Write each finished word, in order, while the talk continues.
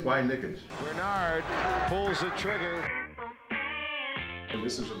Why Knicks? Bernard pulls the trigger. And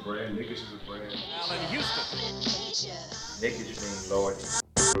this is a brand. Knicks is a brand. Allen Houston. Knicks means loyalty.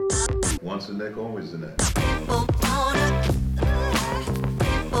 Once a Knick, always a Knick.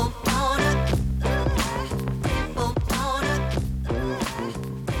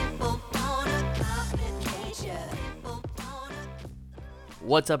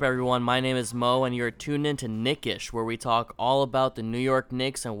 What's up, everyone? My name is Mo, and you're tuned in to Knickish, where we talk all about the New York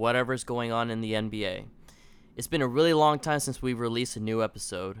Knicks and whatever's going on in the NBA. It's been a really long time since we've released a new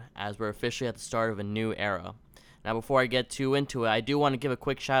episode, as we're officially at the start of a new era. Now, before I get too into it, I do want to give a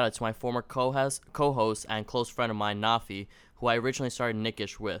quick shout out to my former co-host and close friend of mine, Nafi, who I originally started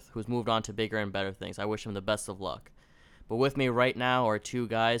Knickish with, who's moved on to bigger and better things. I wish him the best of luck. But with me right now are two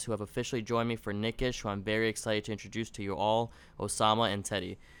guys who have officially joined me for Knickish, who I'm very excited to introduce to you all, Osama and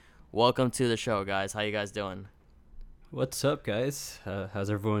Teddy. Welcome to the show, guys. How you guys doing? What's up, guys? How's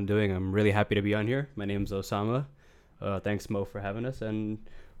everyone doing? I'm really happy to be on here. My name's Osama. Thanks, Mo, for having us, and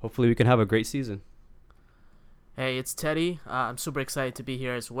hopefully we can have a great season. Hey, it's Teddy. I'm super excited to be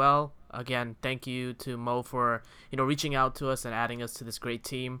here as well. Again, thank you to Mo for reaching out to us and adding us to this great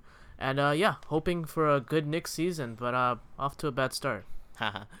team. And hoping for a good Knicks season, but off to a bad start.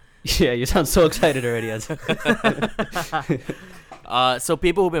 Yeah, you sound so excited already. So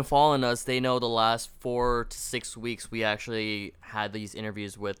people who've been following us, they know the last 4 to 6 weeks we actually had these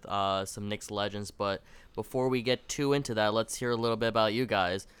interviews with some Knicks legends. But before we get too into that, let's hear a little bit about you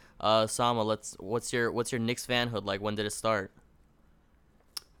guys. Sama, what's your Knicks fanhood like? When did it start?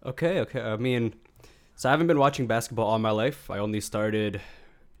 Okay. I mean, so I haven't been watching basketball all my life. I only started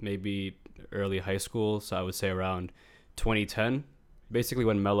maybe early high school, so I would say around 2010, basically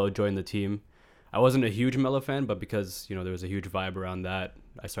when Melo joined the team. I wasn't a huge Melo fan, but because there was a huge vibe around that,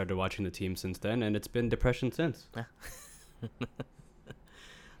 I started watching the team since then, and it's been depression since.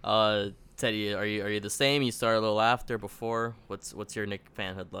 Teddy, are you the same? You started a little after, before? What's your Knicks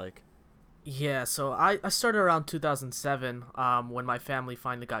fanhood like? Yeah, so I started around 2007 when my family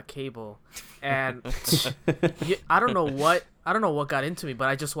finally got cable, and I don't know what got into me, but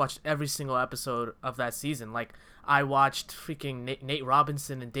I just watched every single episode of that season. Like, I watched freaking Nate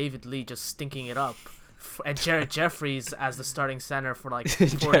Robinson and David Lee just stinking it up, and Jared Jeffries as the starting center for like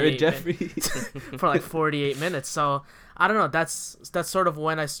 48 minutes. So I don't know. That's sort of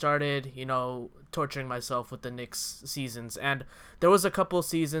when I started, torturing myself with the Knicks seasons. And there was a couple of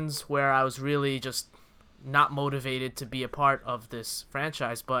seasons where I was really just not motivated to be a part of this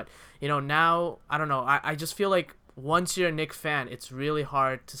franchise. But, now, I don't know. I just feel like once you're a Knicks fan, it's really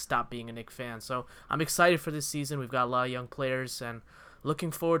hard to stop being a Knicks fan. So I'm excited for this season. We've got a lot of young players and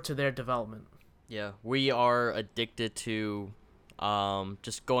looking forward to their development. Yeah, we are addicted to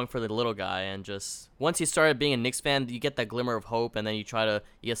just going for the little guy, and just once you started being a Knicks fan, you get that glimmer of hope, and then you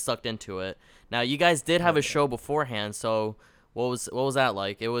get sucked into it. Now, you guys did have a show beforehand, so what was that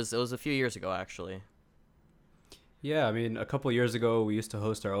like? It was a few years ago, actually. Yeah, I mean, a couple years ago, we used to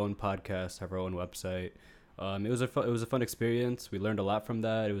host our own podcast, have our own website. It was a fun experience. We learned a lot from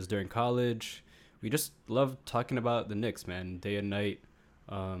that. It was during college. We just loved talking about the Knicks, man, day and night.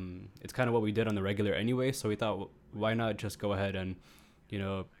 It's kind of what we did on the regular anyway, so we thought, why not just go ahead and,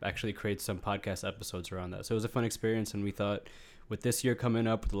 actually create some podcast episodes around that. So it was a fun experience, and we thought, with this year coming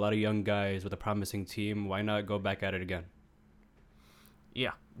up with a lot of young guys, with a promising team, why not go back at it again?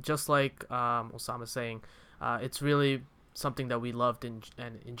 Yeah, just like Osama's saying, it's really something that we loved and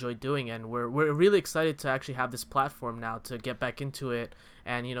enjoyed doing, and we're really excited to actually have this platform now to get back into it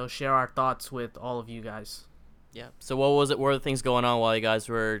and share our thoughts with all of you guys. Yeah. So what were the things going on while you guys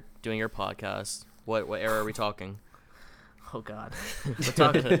were doing your podcast? What era are we talking? Oh God, we're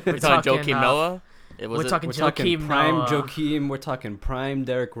talking Joakim Noah. We're talking prime Noah. Joakim. We're talking prime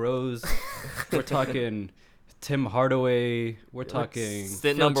Derrick Rose. We're talking Tim Hardaway. We're talking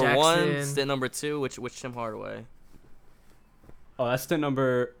stint Phil number Jackson. 1, stint number 2. Which Tim Hardaway? Oh, that's stint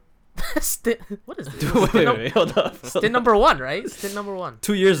number. What is this? Wait, hold up. Stint number 1, right? Stint number 1.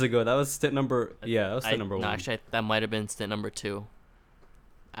 2 years ago, that was stint number. Yeah, that was stint number 1. No, actually, that might have been stint number 2.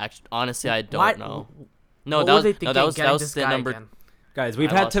 Actually, honestly, I don't know. No, that was stint number. Again? Guys,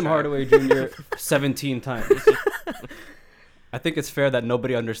 we've had Tim Hardaway Jr. 17 times. I think it's fair that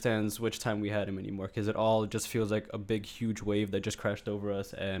nobody understands which time we had him anymore, because it all just feels like a big, huge wave that just crashed over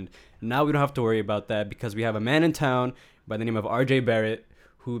us. And now we don't have to worry about that, because we have a man in town by the name of RJ Barrett,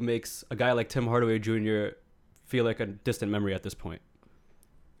 who makes a guy like Tim Hardaway Jr. feel like a distant memory at this point.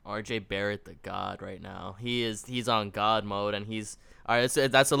 RJ Barrett, the god right now. He's on god mode, and he's all right.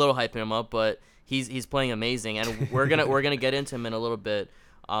 That's a little hyping him up, but he's playing amazing, and we're gonna get into him in a little bit.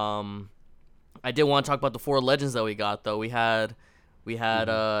 I did want to talk about the 4 legends that we got, though. We had We had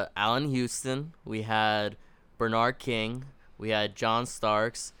Allen Houston. We had Bernard King. We had John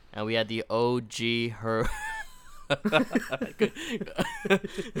Starks, and we had the OG Herb.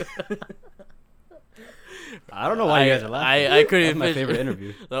 I don't know why you guys are laughing. I couldn't That's my finish- favorite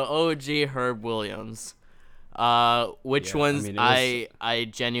interview. The OG Herb Williams. Which Yeah, ones I mean, I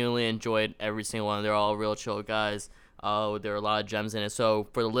genuinely enjoyed every single one. They're all real chill guys. There are a lot of gems in it. So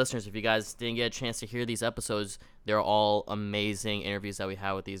for the listeners, if you guys didn't get a chance to hear these episodes, they're all amazing interviews that we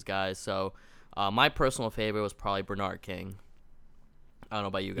had with these guys. So my personal favorite was probably Bernard King. I don't know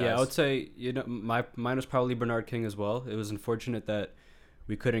about you guys. Yeah, I would say mine was probably Bernard King as well. It was unfortunate that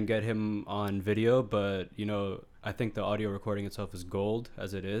we couldn't get him on video, but I think the audio recording itself is gold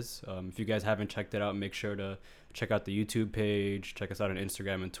as it is. If you guys haven't checked it out, make sure to check out the YouTube page. Check us out on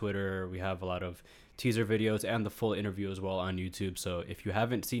Instagram and Twitter. We have a lot of teaser videos and the full interview as well on YouTube. So if you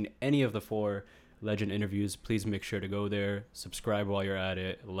haven't seen any of the 4 legend interviews, please make sure to go there, subscribe while you're at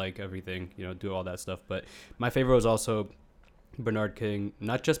it, like everything, do all that stuff. But my favorite was also Bernard King,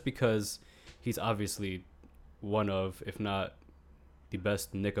 not just because he's obviously one of, if not the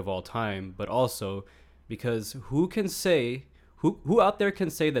best Knick of all time, but also because who out there can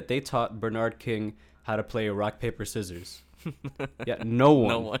say that they taught Bernard King how to play rock, paper, scissors? Yeah, no one.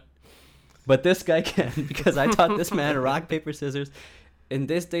 No one. But this guy can, because I taught this man rock, paper, scissors. In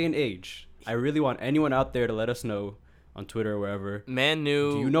this day and age, I really want anyone out there to let us know on Twitter or wherever. Man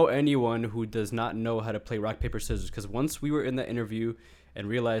knew. Do you know anyone who does not know how to play rock, paper, scissors? Because once we were in that interview and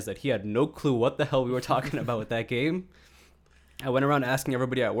realized that he had no clue what the hell we were talking about with that game, I went around asking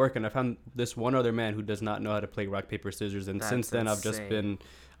everybody at work, and I found this one other man who does not know how to play rock, paper, scissors. And since then,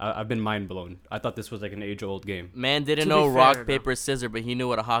 I've been mind blown. I thought this was like an age-old game. Man didn't know rock, paper, scissors, but he knew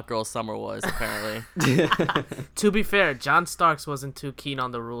what a hot girl summer was, apparently. To be fair, John Starks wasn't too keen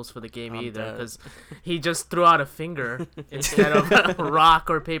on the rules for the game I'm either, dead. because he just threw out a finger instead of rock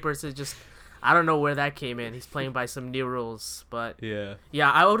or paper. So just, I don't know where that came in. He's playing by some new rules, but Yeah.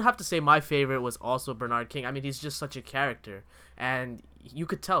 yeah, I would have to say my favorite was also Bernard King. I mean, he's just such a character, and you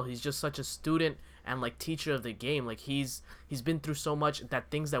could tell he's just such a student and like teacher of the game. Like he's been through so much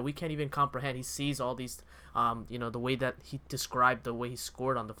that things that we can't even comprehend. He sees all these, the way that he described the way he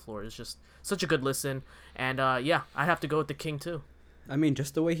scored on the floor is just such a good listen. And yeah, I'd have to go with the King too. I mean,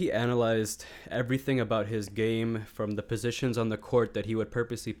 just the way he analyzed everything about his game, from the positions on the court that he would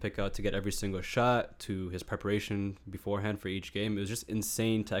purposely pick out to get every single shot, to his preparation beforehand for each game. It was just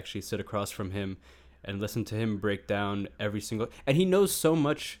insane to actually sit across from him and listen to him break down every single... And he knows so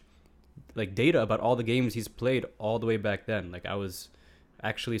much like data about all the games he's played all the way back then. Like, I was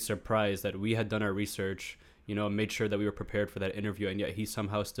actually surprised that we had done our research, made sure that we were prepared for that interview, and yet he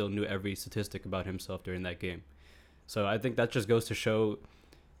somehow still knew every statistic about himself during that game. So I think that just goes to show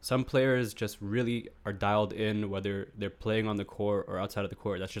some players just really are dialed in, whether they're playing on the court or outside of the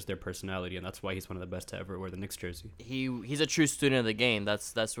court. That's just their personality, and that's why he's one of the best to ever wear the Knicks jersey. He's a true student of the game.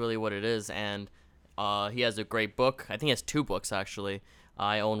 That's really what it is. And he has a great book. I think he has 2 books, actually.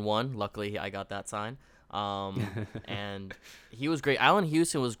 I own one. Luckily, I got that signed. And he was great. Allen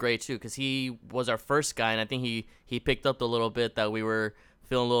Houston was great, too, because he was our first guy, and I think he picked up the little bit that we were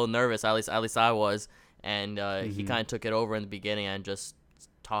feeling a little nervous. At least I was. And he kind of took it over in the beginning and just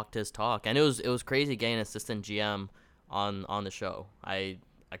talked his talk. And it was crazy getting an assistant GM on the show. I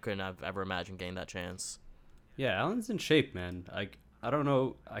couldn't have ever imagined getting that chance. Yeah, Allen's in shape, man. I don't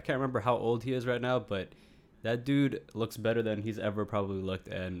know. I can't remember how old he is right now, but that dude looks better than he's ever probably looked.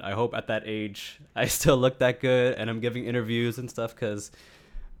 And I hope at that age I still look that good and I'm giving interviews and stuff, because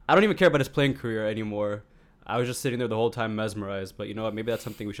I don't even care about his playing career anymore. I was just sitting there the whole time mesmerized. But you know what? Maybe that's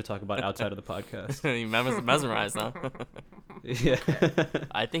something we should talk about outside of the podcast. You mesmerized, huh? Yeah.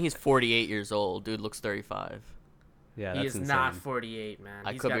 I think he's 48 years old. Dude looks 35. Yeah, He that's is insane. not 48, man.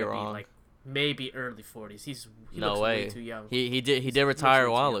 I He's could be gotta wrong. like maybe early 40s. He No looks way. way too young. He did He retire looks a way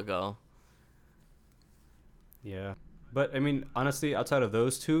too while young. ago. Yeah. But, I mean, honestly, outside of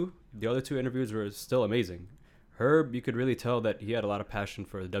those two, the other 2 interviews were still amazing. Herb, you could really tell that he had a lot of passion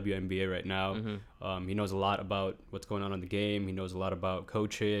for the WNBA right now. Mm-hmm. He knows a lot about what's going on in the game. He knows a lot about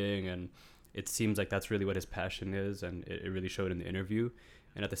coaching, and it seems like that's really what his passion is, and it really showed in the interview.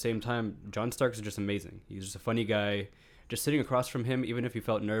 And at the same time, John Starks is just amazing. He's just a funny guy. Just sitting across from him, even if you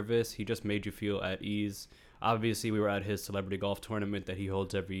felt nervous, he just made you feel at ease. Obviously, we were at his celebrity golf tournament that he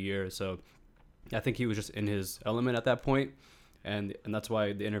holds every year, so I think he was just in his element at that point, and that's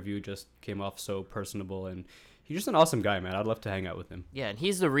why the interview just came off so personable, and he's just an awesome guy, man. I'd love to hang out with him. Yeah, and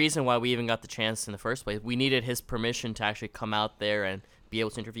he's the reason why we even got the chance in the first place. We needed his permission to actually come out there and be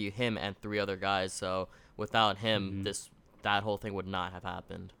able to interview him and 3 other guys. So without him, that whole thing would not have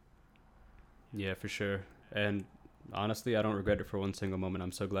happened. Yeah, for sure. And honestly, I don't regret it for one single moment.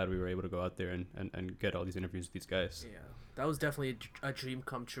 I'm so glad we were able to go out there and get all these interviews with these guys. Yeah, that was definitely a dream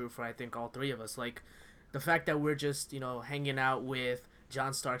come true for I think all three of us. Like, the fact that we're just hanging out with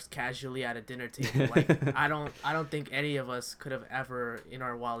John Starks casually at a dinner table. Like, I don't think any of us could have ever in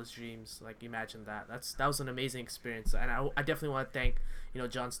our wildest dreams like imagined that. That was an amazing experience, and I definitely want to thank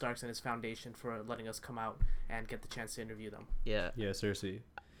John Starks and his foundation for letting us come out and get the chance to interview them. Yeah. Yeah, seriously.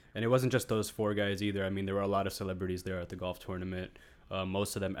 And it wasn't just those four guys either. I mean, there were a lot of celebrities there at the golf tournament.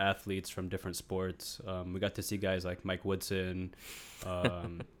 Most of them athletes from different sports. We got to see guys like Mike Woodson.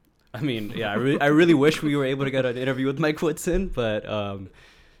 I mean, yeah, I really wish we were able to get an interview with Mike Woodson, but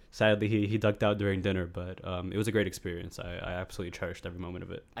sadly he ducked out during dinner. But it was a great experience. I absolutely cherished every moment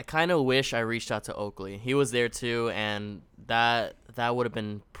of it. I kind of wish I reached out to Oakley. He was there too, and that would have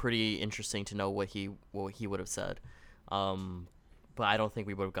been pretty interesting to know what he would have said. But I don't think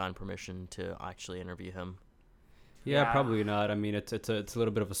we would have gotten permission to actually interview him. Yeah, probably not. I mean, it's a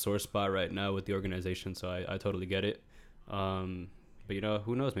little bit of a sore spot right now with the organization, so I totally get it. But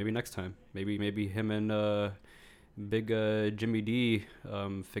who knows? Maybe next time. Maybe him and big Jimmy D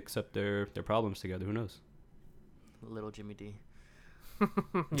fix up their problems together. Who knows? Little Jimmy D.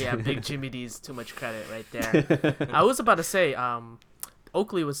 Yeah, big Jimmy D's too much credit right there. I was about to say,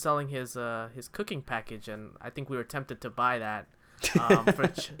 Oakley was selling his cooking package, and I think we were tempted to buy that.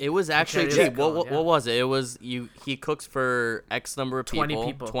 It was actually cheap. What was it? It was he cooks for X number of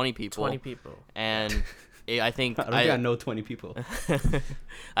people. 20 people. And I think I know 20 people.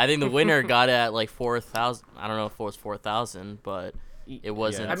 I think the winner got it at like 4,000. I don't know if it was 4,000, but it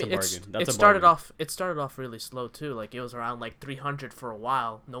wasn't. Yeah, I mean, it started off really slow too. Like, it was around like 300 for a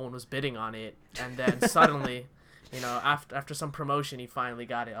while. No one was bidding on it, and then suddenly, after some promotion, he finally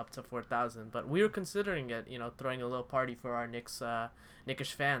got it up to 4,000. But we were considering it, throwing a little party for our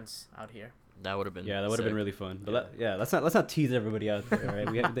Knickish fans out here. That would have been that would have been really fun. But let's not tease everybody out there.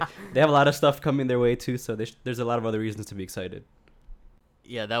 Right? They have a lot of stuff coming their way too, so there's a lot of other reasons to be excited.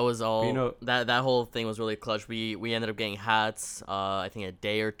 Yeah, that was all. That whole thing was really clutch. We ended up getting hats. I think a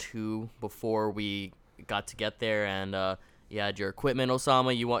day or two before we got to get there, and you had your equipment,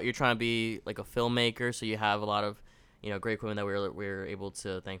 Osama. You're trying to be like a filmmaker, so you have a lot of great equipment that we were able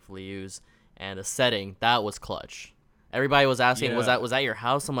to thankfully use, and the setting that was clutch. Everybody was asking, was that your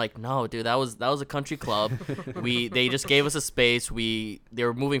house? I'm like, no, dude, that was a country club. They just gave us a space. They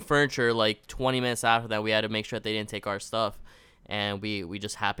were moving furniture like 20 minutes after that. We had to make sure that they didn't take our stuff, and we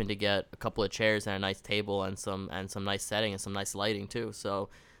just happened to get a couple of chairs and a nice table and some nice setting and some nice lighting too. So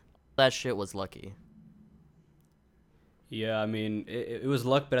that shit was lucky. Yeah, I mean, it was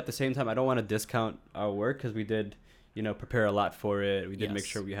luck, but at the same time, I don't want to discount our work because we did prepare a lot for it. We did make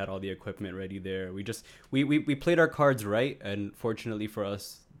sure we had all the equipment ready there. We played our cards right, and fortunately for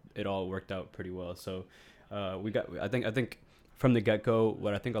us, it all worked out pretty well. So I think from the get-go,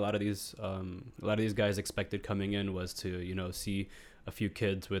 what I think a lot of these guys expected coming in was to see a few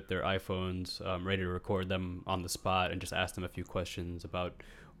kids with their iPhones ready to record them on the spot and just ask them a few questions about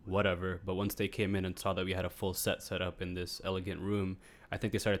whatever. But once they came in and saw that we had a full set up in this elegant room, I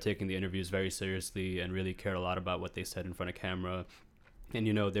think they started taking the interviews very seriously and really cared a lot about what they said in front of camera. And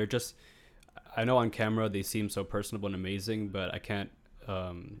they're just, I know on camera they seem so personable and amazing, but I can't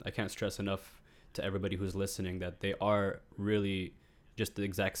stress enough to everybody who's listening that they are really just the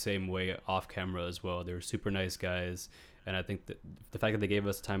exact same way off camera as well. They're super nice guys, and I think that the fact that they gave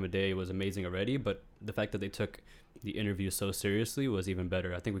us time of day was amazing already, but the fact that they took the interview so seriously was even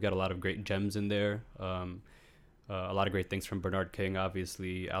better. I think we got a lot of great gems in there. A lot of great things from Bernard King,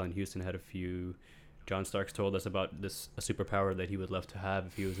 obviously. Allen Houston had a few. John Starks told us about a superpower that he would love to have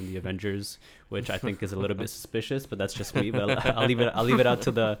if he was in the Avengers, which I think is a little bit suspicious, but that's just me. But I'll leave it out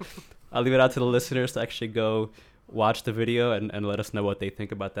to the listeners to actually go watch the video and let us know what they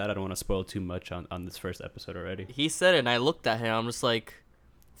think about that. I don't want to spoil too much on this first episode already. He said it, and I looked at him. I'm just like,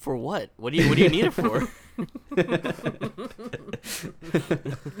 for what? What do you need it for?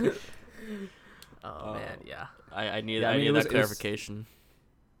 Oh man, yeah. I need that clarification.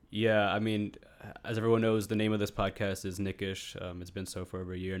 Yeah, I mean, as everyone knows, the name of this podcast is Knickish. It's been so for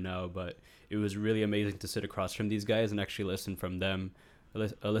over a year now, but it was really amazing to sit across from these guys and actually listen from them,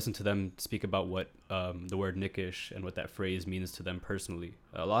 listen to them speak about what the word Knickish and what that phrase means to them personally.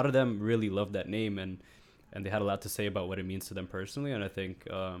 A lot of them really love that name, and they had a lot to say about what it means to them personally, and I think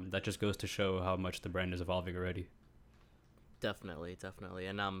that just goes to show how much the brand is evolving already. Definitely,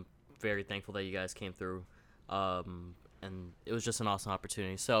 and I'm very thankful that you guys came through, and it was just an awesome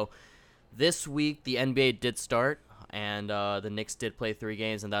opportunity. So this week the NBA did start, and the Knicks did play 3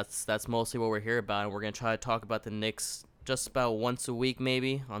 games, and that's mostly what we're here about. And we're gonna try to talk about the Knicks just about once a week,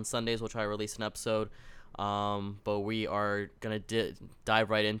 maybe on Sundays. We'll try to release an episode. But we are going to dive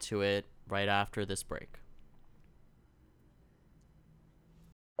right into it right after this break.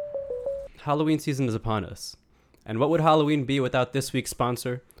 Halloween season is upon us. And what would Halloween be without this week's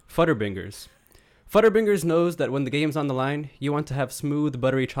sponsor, Futterbingers? Futterbingers knows that when the game's on the line, you want to have smooth,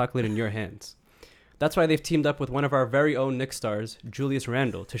 buttery chocolate in your hands. That's why they've teamed up with one of our very own Knicks stars, Julius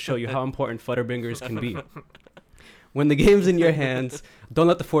Randle, to show you how important Futterbingers can be. When the game's in your hands, don't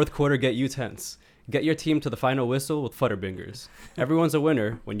let the fourth quarter get you tense. Get your team to the final whistle with Futterbingers. Everyone's a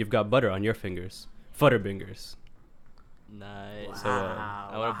winner when you've got butter on your fingers. Futterbingers. Nice. Wow.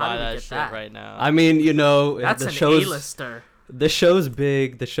 I want to How buy did we that get shit that? right now. I mean, you know, That's the an show's A-lister. the show's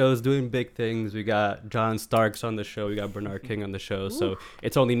big. The show's doing big things. We got John Starks on the show. We got Bernard King on the show. So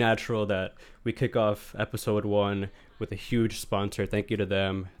it's only natural that we kick off episode 1 with a huge sponsor. Thank you to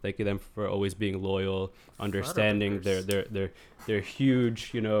them. Thank you them for always being loyal, understanding their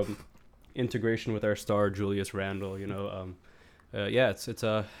huge, you know, integration with our star Julius Randle. You know, yeah,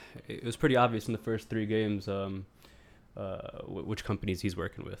 it was pretty obvious in the first 3 games which companies he's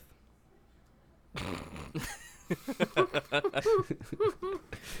working with.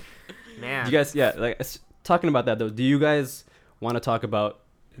 Man. Do you guys, talking about that though, do you guys want to talk about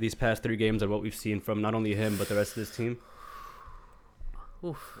these past 3 games and what we've seen from not only him but the rest of this team?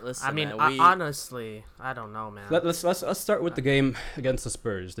 Oof. Listen, I mean, man, honestly, I don't know, man. Let's start with the game against the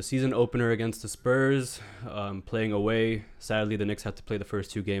Spurs, the season opener against the Spurs, playing away. Sadly, the Knicks had to play the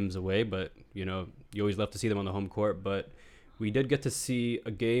first 2 games away, but you know you always love to see them on the home court. But we did get to see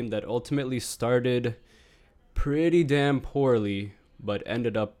a game that ultimately started pretty damn poorly, but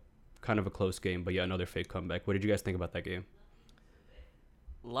ended up kind of a close game. But yeah, another fake comeback. What did you guys think about that game?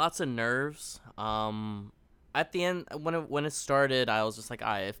 Lots of nerves. At the end, when it started, I was just like,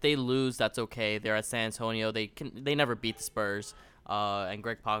 if they lose, that's okay. They're at San Antonio. They never beat the Spurs. And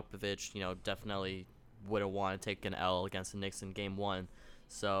Greg Popovich, you know, definitely would have wanted to take an L against the Knicks in Game 1.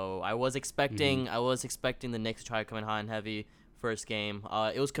 So I was expecting the Knicks to try to come in hot and heavy first game.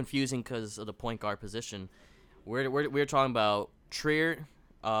 It was confusing because of the point guard position. We're talking about Trier,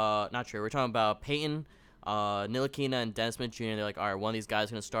 not Trier. We're talking about Peyton, Ntilikina, and Dennis Smith Jr. They're like, all right, one of these guys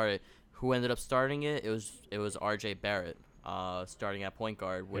is gonna start it. Who ended up starting it? It was R.J. Barrett, starting at point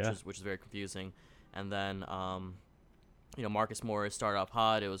guard, which is very confusing. And then you know, Marcus Morris started off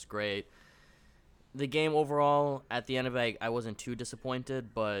hot. It was great. The game overall, at the end of it, I wasn't too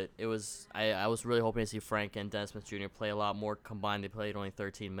disappointed, but I was really hoping to see Frank and Dennis Smith Jr. play a lot more combined. They played only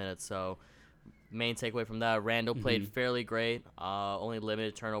 13 minutes, so main takeaway from that, Randall played fairly great. Only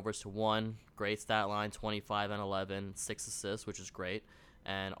limited turnovers to 1. Great stat line, 25 and 11, 6 assists, which is great.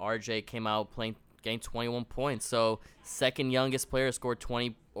 And RJ came out getting 21 points. So second youngest player scored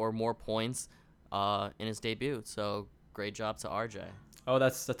 20 or more points in his debut. So great job to RJ. Oh,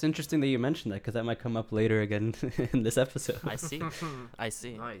 that's interesting that you mentioned that, because that might come up later again in this episode. I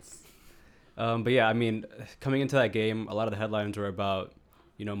see. Nice. But yeah, I mean, coming into that game, a lot of the headlines were about,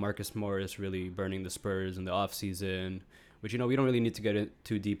 you know, Marcus Morris really burning the Spurs in the offseason, which, you know, we don't really need to get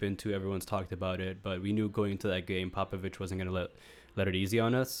too deep into. Everyone's talked about it, but we knew going into that game, Popovich wasn't going to let it easy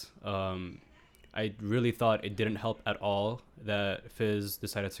on us. I really thought it didn't help at all that Fizz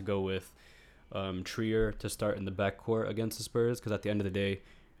decided to go with Trier to start in the backcourt against the Spurs, because at the end of the day,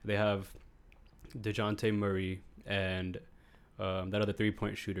 they have DeJounte Murray and that other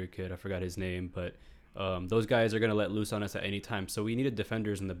three-point shooter kid. I forgot his name, but those guys are going to let loose on us at any time. So we needed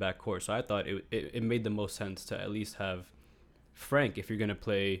defenders in the backcourt. So I thought it made the most sense to at least have Frank if you're going to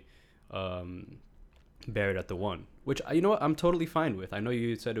play Barrett at the 1, which, you know what, I'm totally fine with. I know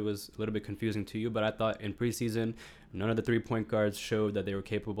you said it was a little bit confusing to you, but I thought in preseason, none of the three-point guards showed that they were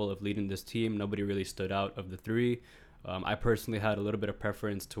capable of leading this team. Nobody really stood out of the 3. I personally had a little bit of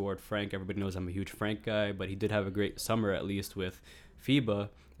preference toward Frank. Everybody knows I'm a huge Frank guy, but he did have a great summer, at least with FIBA.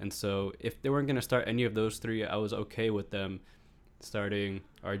 And so if they weren't going to start any of those 3, I was okay with them starting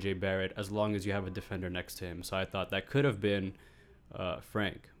RJ Barrett as long as you have a defender next to him. So I thought that could have been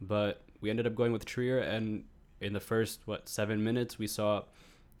Frank. But we ended up going with Trier, and in the first, 7 minutes, we saw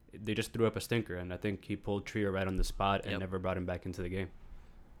they just threw up a stinker. And I think he pulled Trier right on the spot and never brought him back into the game.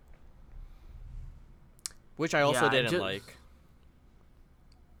 Which I also didn't like.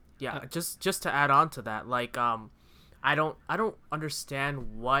 Yeah, just to add on to that, like, I don't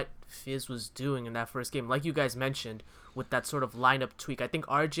understand what Fizz was doing in that first game. Like you guys mentioned, with that sort of lineup tweak. I think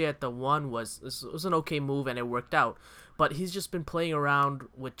RJ at the 1 was an okay move, and it worked out. But he's just been playing around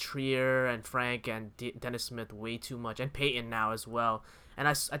with Trier and Frank and Dennis Smith way too much, and Peyton now as well. And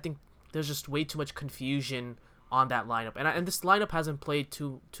I think there's just way too much confusion on that lineup. And this lineup hasn't played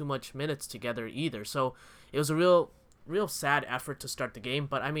too much minutes together either. So it was a real sad effort to start the game.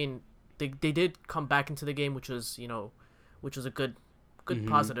 But I mean, they did come back into the game, which was a good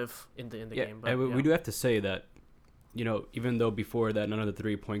positive in the game. But, and we do have to say that, even though before that none of the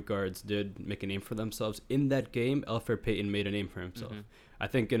 3-point guards did make a name for themselves, in that game, Elfrid Payton made a name for himself. I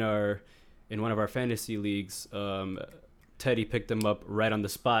think in one of our fantasy leagues, Teddy picked him up right on the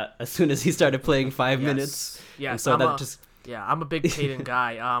spot as soon as he started playing 5 minutes. Yeah, so I'm a big Payton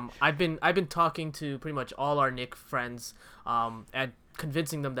guy. I've been talking to pretty much all our Knicks friends, and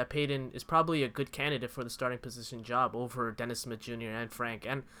convincing them that Payton is probably a good candidate for the starting position job over Dennis Smith Jr. and Frank.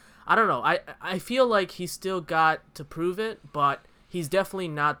 And I don't know. I feel like he's still got to prove it, but he's definitely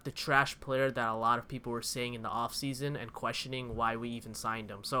not the trash player that a lot of people were saying in the offseason and questioning why we even signed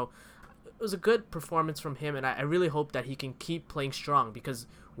him. So it was a good performance from him, and I really hope that he can keep playing strong, because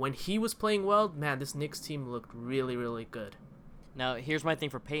when he was playing well, man, this Knicks team looked really, really good. Now, here's my thing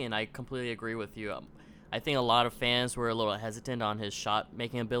for Payton. I completely agree with you. I think a lot of fans were a little hesitant on his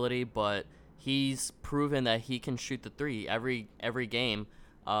shot-making ability, but he's proven that he can shoot the three every game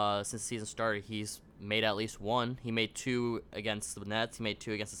since the season started. He's made at least one. He made 2 against the Nets. He made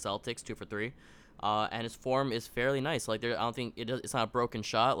 2 against the Celtics, 2 for 3. And his form is fairly nice. Like, I don't think it's not a broken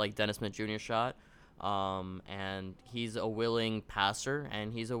shot like Dennis Smith Jr. shot. And he's a willing passer,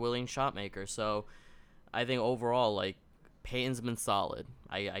 and he's a willing shot maker. So I think overall, like, Payton's been solid.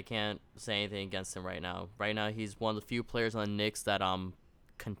 I can't say anything against him right now. Right now, he's one of the few players on the Knicks that I'm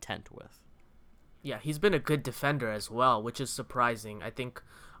content with. Yeah, he's been a good defender as well, which is surprising. I think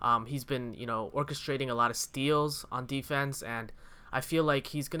he's been, orchestrating a lot of steals on defense, and I feel like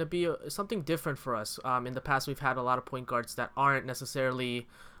he's going to be something different for us. In the past, we've had a lot of point guards that aren't necessarily,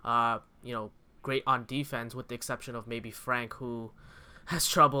 great on defense, with the exception of maybe Frank, who has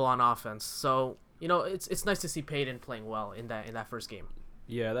trouble on offense. So, it's nice to see Payton playing well in that first game.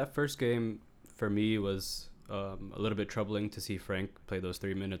 Yeah, that first game for me was a little bit troubling to see Frank play those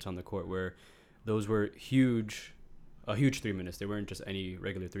 3 minutes on the court, where those were a huge 3 minutes. They weren't just any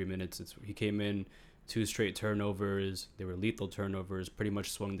regular 3 minutes. He came in, 2 straight turnovers. They were lethal turnovers, pretty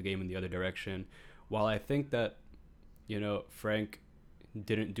much swung the game in the other direction. While I think that, Frank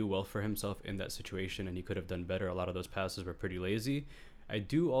didn't do well for himself in that situation and he could have done better, a lot of those passes were pretty lazy, I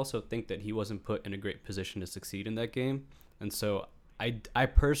do also think that he wasn't put in a great position to succeed in that game. And so I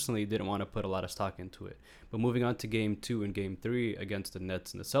personally didn't want to put a lot of stock into it. But moving on to game 2 and game 3 against the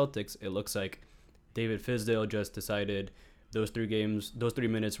Nets and the Celtics, it looks like David Fizdale just decided those 3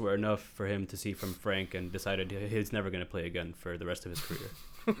 minutes were enough for him to see from Frank, and decided he's never going to play again for the rest of his career.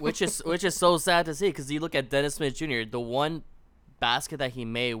 which is so sad to see, because you look at Dennis Smith Jr., the one basket that he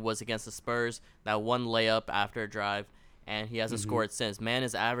made was against the Spurs, that one layup after a drive, and he hasn't scored since. Man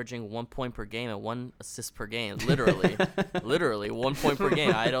is averaging 1 point per game and 1 assist per game. Literally 1 point per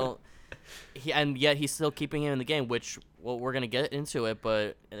game. And yet he's still keeping him in the game, which, well, we're going to get into it,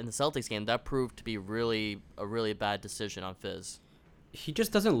 but in the Celtics game, that proved to be a really bad decision on Fizz. He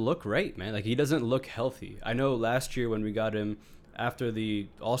just doesn't look right, man. Like, he doesn't look healthy. I know last year when we got him after the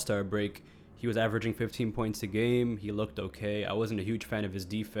All-Star break, he was averaging 15 points a game. He looked okay. I wasn't a huge fan of his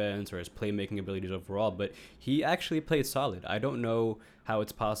defense or his playmaking abilities overall, but he actually played solid. I don't know how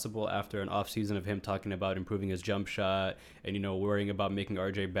it's possible after an offseason of him talking about improving his jump shot and, worrying about making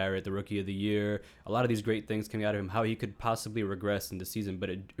RJ Barrett the Rookie of the Year, a lot of these great things coming out of him, how he could possibly regress in the season.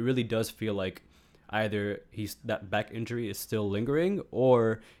 But it really does feel like either that back injury is still lingering,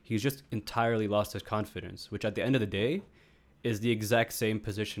 or he's just entirely lost his confidence, which at the end of the day is the exact same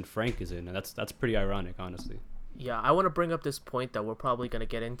position Frank is in, and that's pretty ironic, honestly. Yeah, I want to bring up this point that we're probably going to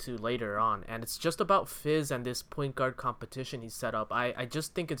get into later on, and it's just about Fizz and this point guard competition he's set up. I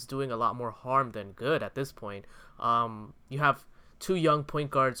just think it's doing a lot more harm than good at this point. You have 2 young point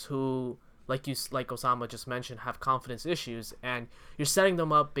guards who, like Osama just mentioned, have confidence issues, and you're setting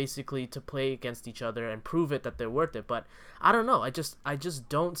them up basically to play against each other and prove it that they're worth it. But I don't know. I just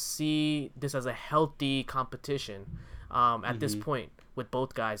don't see this as a healthy competition at this point with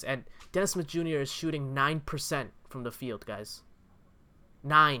both guys. And Dennis Smith Jr. is shooting 9% from the field, guys.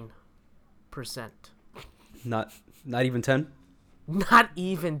 9%. Not even 10? Not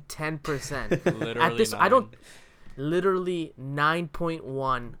even 10%. Literally at this, 9. I don't. Literally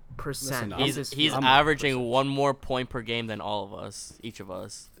 9.1%. He's averaging 1 more point per game than all of us, each of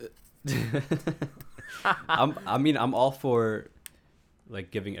us. I'm all for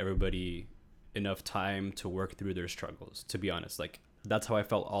giving everybody enough time to work through their struggles, to be honest. That's how I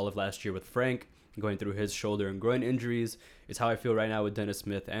felt all of last year with Frank, going through his shoulder and groin injuries. It's how I feel right now with Dennis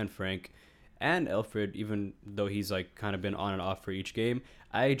Smith and Frank and Elfrid, even though he's kind of been on and off for each game.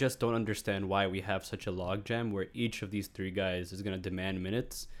 I just don't understand why we have such a logjam where each of these 3 guys is going to demand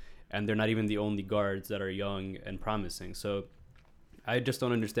minutes, and they're not even the only guards that are young and promising. So I just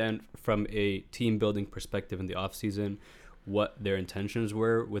don't understand from a team building perspective in the offseason what their intentions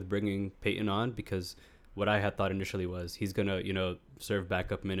were with bringing Peyton on, because what I had thought initially was he's going to, serve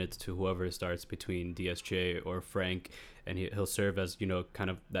backup minutes to whoever starts between DSJ or Frank, and he'll serve as, kind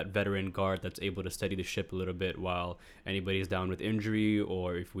of that veteran guard that's able to steady the ship a little bit while anybody's down with injury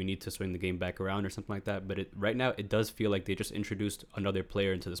or if we need to swing the game back around or something like that. But right now it does feel like they just introduced another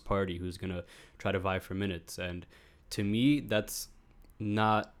player into this party who's going to try to vie for minutes. And to me, that's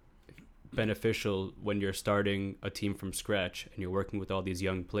not beneficial when you're starting a team from scratch and you're working with all these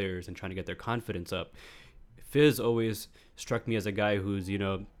young players and trying to get their confidence up. Fizz always struck me as a guy who's,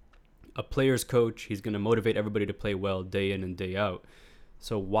 a player's coach. He's going to motivate everybody to play well day in and day out.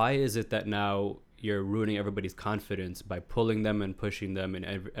 So why is it that now you're ruining everybody's confidence by pulling them and pushing them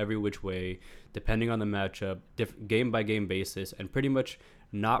in every which way, depending on the matchup, game by game basis, and pretty much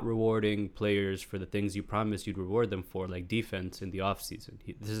not rewarding players for the things you promised you'd reward them for, like defense in the offseason?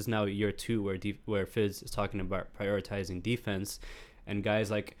 This is now year 2 where Fizz is talking about prioritizing defense, and guys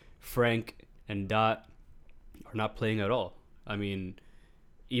like Frank and Dot are not playing at all. I mean,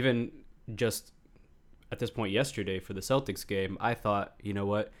 even just at this point yesterday for the Celtics game, I thought, you know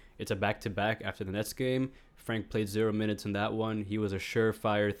what, it's a back-to-back after the Nets game. Frank played 0 minutes in that one. He was a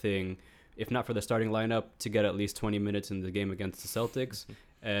surefire thing, if not for the starting lineup, to get at least 20 minutes in the game against the Celtics.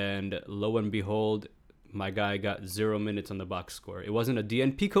 And lo and behold, my guy got 0 minutes on the box score. It wasn't a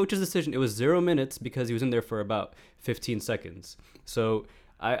DNP coach's decision. It was 0 minutes because he was in there for about 15 seconds. So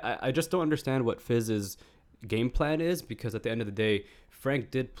I just don't understand what Fizz's game plan is, because at the end of the day, Frank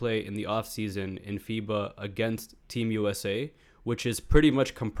did play in the offseason in FIBA against Team USA, which is pretty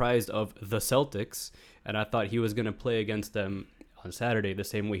much comprised of the Celtics, and I thought he was going to play against them on Saturday the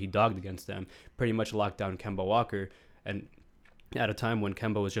same way he dogged against them, pretty much locked down Kemba Walker. And at a time when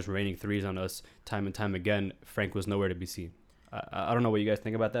Kemba was just raining threes on us time and time again, Frank was nowhere to be seen. I don't know what you guys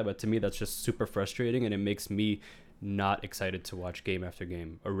think about that, but to me that's just super frustrating, and it makes me not excited to watch game after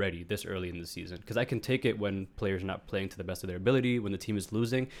game already this early in the season, because I can take it when players are not playing to the best of their ability, when the team is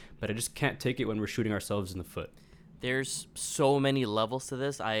losing, but I just can't take it when we're shooting ourselves in the foot. There's so many levels to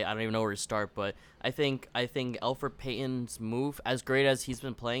this. I don't even know where to start, but I think Elfrid Payton's move, as great as he's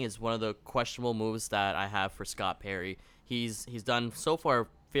been playing, is one of the questionable moves that I have for Scott Perry. He's done so far a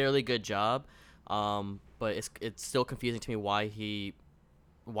fairly good job, but it's still confusing to me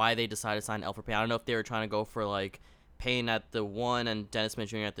why they decided to sign Elfrid Payton. I don't know if they were trying to go for like Payne at the 1 and Dennis Smith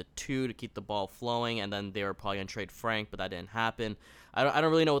Jr. at the 2 to keep the ball flowing, and then they were probably going to trade Frank, but that didn't happen. I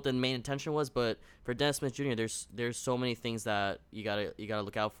don't really know what the main intention was, but for Dennis Smith Jr., there's so many things that you gotta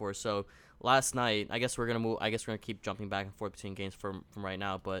look out for. So last night, I guess we're gonna keep jumping back and forth between games from right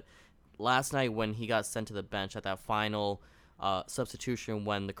now, but last night when he got sent to the bench at that final substitution,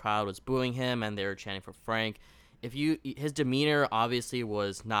 when the crowd was booing him and they were chanting for Frank, his demeanor obviously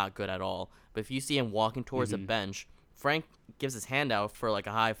was not good at all. But if you see him walking towards the bench, Frank gives his hand out for like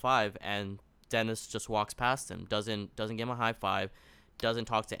a high five, and Dennis just walks past him, doesn't give him a high five, doesn't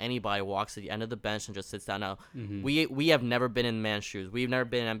talk to anybody, walks to the end of the bench and just sits down. Now, we have never been in man's shoes. We've never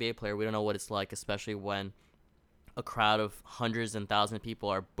been an NBA player. We don't know what it's like, especially when a crowd of hundreds and thousands of people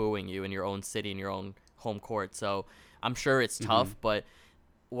are booing you in your own city, in your own home court. So I'm sure it's tough, but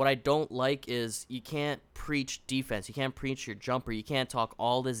what I don't like is you can't preach defense. You can't preach your jumper. You can't talk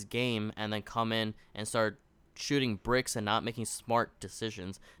all this game and then come in and start shooting bricks and not making smart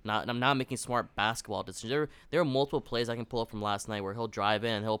decisions. I'm not making smart basketball decisions. There are multiple plays I can pull up from last night where he'll drive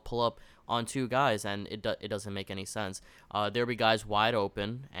in and he'll pull up on 2 guys, and it doesn't make any sense. There'll be guys wide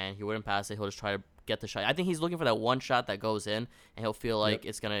open, and he wouldn't pass it. He'll just try to get the shot. I think he's looking for that one shot that goes in, and he'll feel like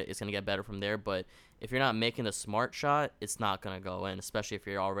it's gonna get better from there. But if you're not making the smart shot, it's not gonna go in, especially if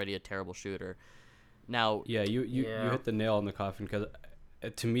you're already a terrible shooter. Now, you hit the nail on the coffin, because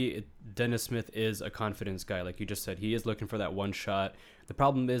to me, Dennis Smith is a confidence guy, like you just said. He is looking for that one shot. The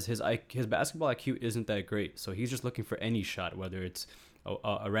problem is his basketball IQ isn't that great, so he's just looking for any shot, whether it's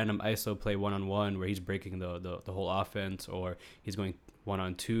a random ISO play 1-on-1 where he's breaking the whole offense, or he's going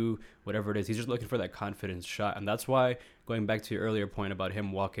 1-on-2, whatever it is. He's just looking for that confidence shot, and that's why, going back to your earlier point about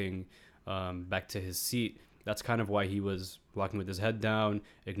him walking back to his seat, that's kind of why he was walking with his head down,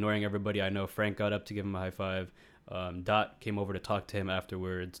 ignoring everybody. I know Frank got up to give him a high five. Dot came over to talk to him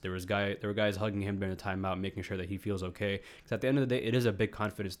afterwards. There were guys hugging him during the timeout, making sure that he feels okay. Because at the end of the day, it is a big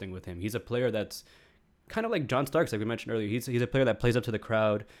confidence thing with him. He's a player that's kind of like John Starks, like we mentioned earlier. He's a player that plays up to the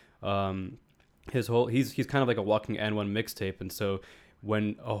crowd. He's kind of like a walking N1 mixtape. And so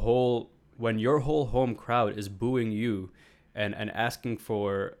when your whole home crowd is booing you and asking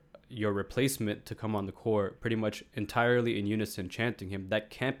for your replacement to come on the court pretty much entirely in unison, chanting him, that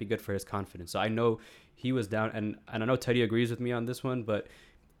can't be good for his confidence. So I know he was down, and I know Teddy agrees with me on this one, but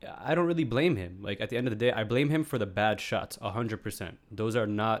I don't really blame him. Like, at the end of the day, I blame him for the bad shots, 100%. Those are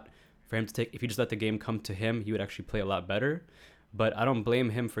not for him to take. If he just let the game come to him, he would actually play a lot better. But I don't blame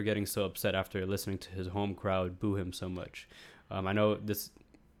him for getting so upset after listening to his home crowd boo him so much. I know this.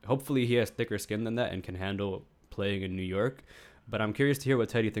 Hopefully, he has thicker skin than that and can handle playing in New York. But I'm curious to hear what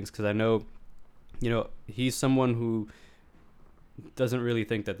Teddy thinks, because I know, he's someone who doesn't really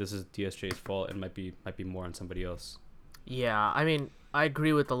think that this is DSJ's fault and might be more on somebody else. Yeah, I mean, I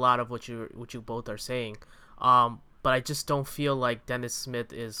agree with a lot of what you both are saying, but I just don't feel like Dennis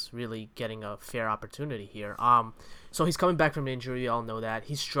Smith is really getting a fair opportunity here. So he's coming back from injury, we all know that.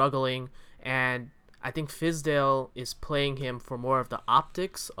 He's struggling, and I think Fizdale is playing him for more of the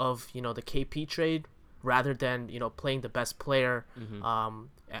optics of, the KP trade rather than, playing the best player, in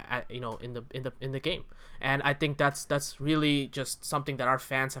the game. And I think that's really just something that our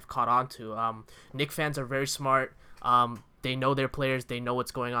fans have caught on to. Knicks fans are very smart. They know their players, they know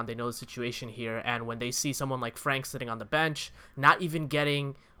what's going on, they know the situation here, and when they see someone like Frank sitting on the bench, not even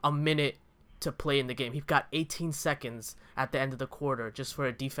getting a minute to play in the game, he got 18 seconds at the end of the quarter just for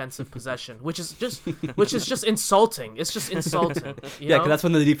a defensive possession, which is just insulting. It's just insulting. Yeah, because that's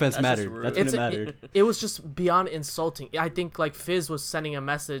when the defense mattered. That's when it mattered. It was just beyond insulting. I think like Fizz was sending a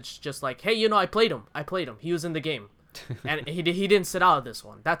message just like, hey, I played him. He was in the game. And he didn't sit out of this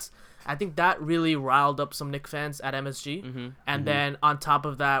one. I think that really riled up some Knicks fans at MSG. And then on top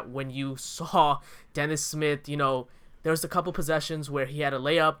of that, when you saw Dennis Smith, there was a couple possessions where he had a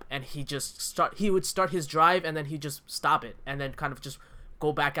layup and he would start his drive and then he'd just stop it and then kind of just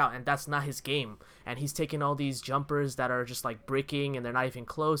go back out, and that's not his game. And he's taking all these jumpers that are just like bricking and they're not even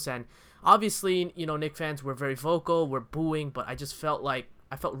close. And obviously, Knicks fans were very vocal, were booing, but I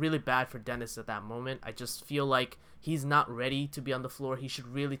felt really bad for Dennis at that moment. I just feel like he's not ready to be on the floor. He should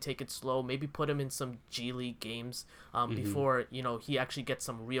really take it slow. Maybe put him in some G League games before, he actually gets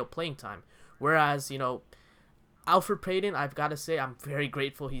some real playing time. Whereas, Alfred Payton, I've got to say, I'm very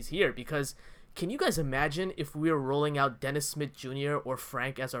grateful he's here, because can you guys imagine if we were rolling out Dennis Smith Jr. or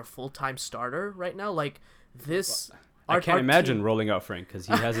Frank as our full-time starter right now? Like this... I can't imagine rolling out Frank because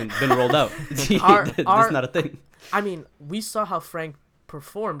he hasn't been rolled out. That's not a thing. I mean, we saw how Frank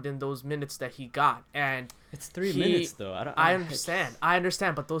performed in those minutes that he got, and it's 3 minutes though. I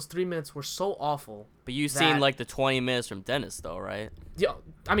understand, but those 3 minutes were so awful. But you've seen like the 20 minutes from Dennis though, right? Yeah,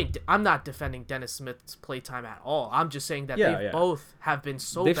 I mean, I'm not defending Dennis Smith's playtime at all. I'm just saying that they both have been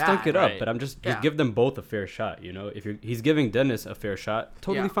so they've bad. They've stunk it up, but I'm just give them both a fair shot. If he's giving Dennis a fair shot,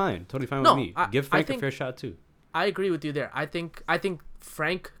 totally fine with me. Give Frank a fair shot too. I agree with you there. I think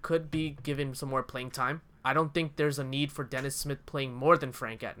Frank could be given some more playing time. I don't think there's a need for Dennis Smith playing more than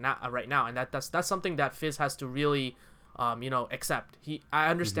Frank right now, and that's something that Fizz has to really, accept. I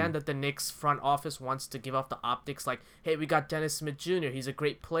understand that the Knicks front office wants to give off the optics like, hey, we got Dennis Smith Jr. He's a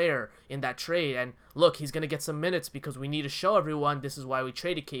great player in that trade, and look, he's gonna get some minutes because we need to show everyone this is why we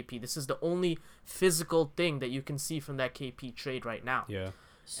traded KP. This is the only physical thing that you can see from that KP trade right now. Yeah,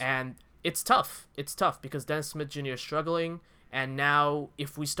 and it's tough. It's tough because Dennis Smith Jr. is struggling. And now,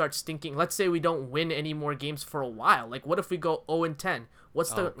 if we start stinking, let's say we don't win any more games for a while. Like, what if we go 0-10?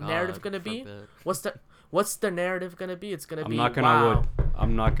 What's the narrative gonna be? What's the narrative gonna be? It's gonna be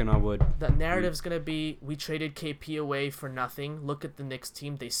I'm knocking on wood. The narrative's gonna be we traded KP away for nothing. Look at the Knicks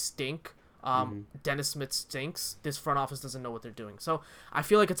team; they stink. Dennis Smith stinks. This front office doesn't know what they're doing. So I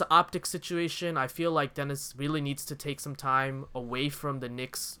feel like it's an optics situation. I feel like Dennis really needs to take some time away from the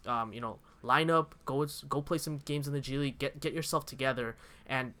Knicks. Lineup, go play some games in the G League, get yourself together,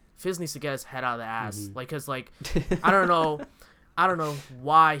 and Fizz needs to get his head out of the ass. Cause I don't know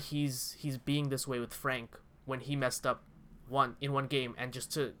why he's being this way with Frank when he messed up in one game, and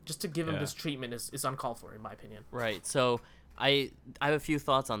just to give him this treatment is uncalled for in my opinion. Right. So I have a few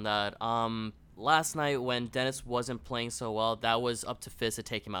thoughts on that. Last night when Dennis wasn't playing so well, that was up to Fizz to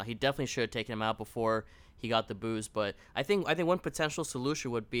take him out. He definitely should have taken him out before he got the boost, but I think one potential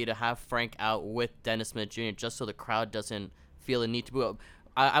solution would be to have Frank out with Dennis Smith Jr. just so the crowd doesn't feel the need to boo.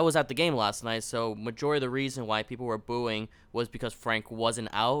 I was at the game last night, so majority of the reason why people were booing was because Frank wasn't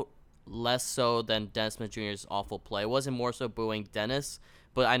out, less so than Dennis Smith Jr.'s awful play. It wasn't more so booing Dennis,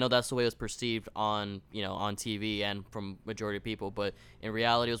 but I know that's the way it was perceived on TV and from majority of people. But in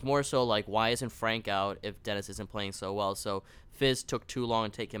reality, it was more so like, why isn't Frank out if Dennis isn't playing so well? So Fizz took too long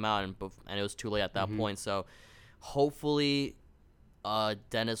to take him out, and it was too late at that point. So hopefully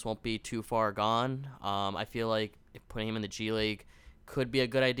Dennis won't be too far gone. I feel like putting him in the G League could be a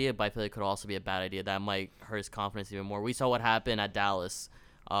good idea, but I feel like it could also be a bad idea. That might hurt his confidence even more. We saw what happened at Dallas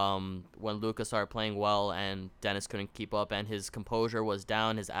when Luka started playing well and Dennis couldn't keep up, and his composure was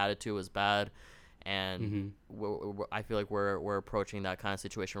down, his attitude was bad, and I feel like we're approaching that kind of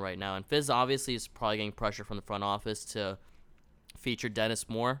situation right now. And Fizz obviously is probably getting pressure from the front office to feature Dennis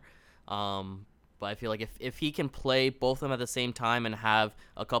more. But I feel like if he can play both of them at the same time and have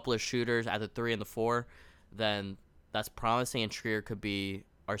a couple of shooters at the 3 and the 4, then that's promising. And Trier could be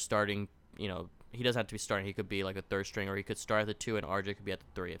our starting. He doesn't have to be starting. He could be like a third string, or he could start at the 2 and RJ could be at the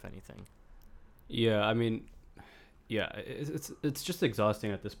 3, if anything. Yeah, I mean, it's just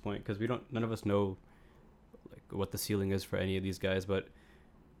exhausting at this point because none of us know like what the ceiling is for any of these guys. But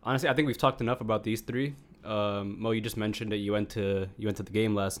honestly, I think we've talked enough about these 3. Mo, you just mentioned that you went to the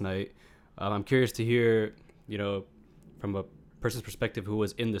game last night. I'm curious to hear, from a person's perspective who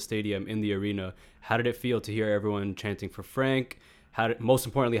was in the stadium, in the arena, how did it feel to hear everyone chanting for Frank? Most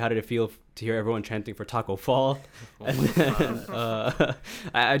importantly, how did it feel to hear everyone chanting for Taco Fall? And then,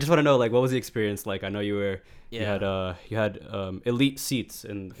 I just want to know, like, what was the experience like? I know you had elite seats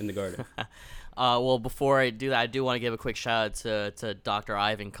in the Garden. Well, before I do that, I do want to give a quick shout out to Dr.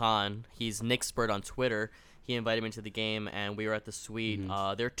 Ivan Khan. He's Knickspert on Twitter. He invited me to the game, and we were at the suite.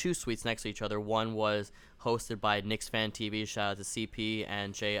 There are 2 suites next to each other. One was hosted by Knicks Fan TV. Shout out to CP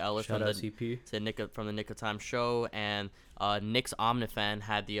and Jay Ellis from the Nick of Time show. And Knicks Omnifan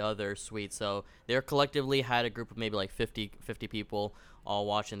had the other suite. So they collectively had a group of maybe like 50 people all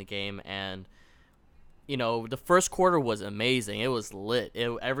watching the game. And, the first quarter was amazing. It was lit.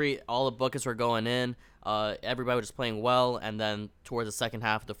 All the buckets were going in. Everybody was just playing well. And then towards the second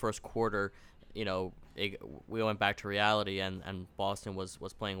half of the first quarter, we went back to reality, and Boston was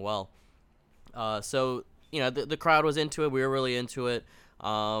playing well. So the crowd was into it. We were really into it.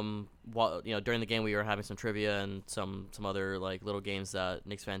 During the game we were having some trivia and some other like little games that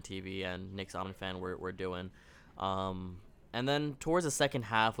Knicks Fan TV and Knicks Omnifan were doing. And then towards the second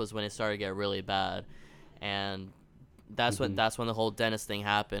half was when it started to get really bad, and that's when the whole Dennis thing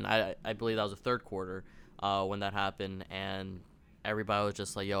happened. I believe that was the third quarter when that happened, and everybody was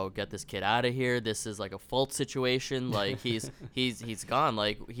just like, "Yo, get this kid out of here. This is like a fault situation. Like he's gone.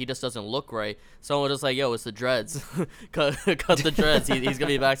 Like he just doesn't look right." Someone was just like, "Yo, it's the dreads. cut the dreads. He's gonna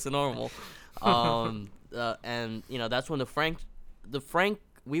be back to normal." And that's when the Frank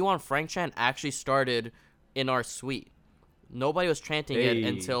we want Frank chant actually started in our suite. Nobody was chanting it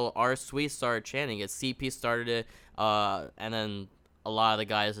until our suite started chanting it. CP started it, and then a lot of the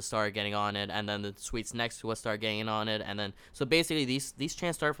guys that started getting on it, and then the suites next to us started getting on it, and then so basically these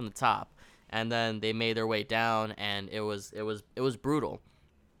chants started from the top, and then they made their way down, and it was brutal.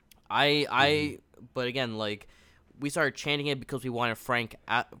 But again, like we started chanting it because we wanted Frank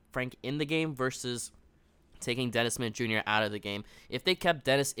in the game versus taking Dennis Smith Jr. out of the game. If they kept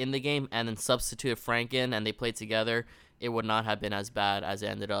Dennis in the game and then substituted Frank in and they played together, it would not have been as bad as it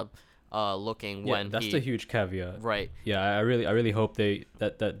ended up looking when that's the huge caveat. Right. Yeah, I really hope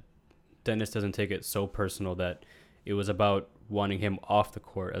that Dennis doesn't take it so personal that it was about wanting him off the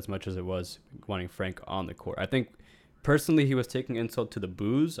court as much as it was wanting Frank on the court. I think personally he was taking insult to the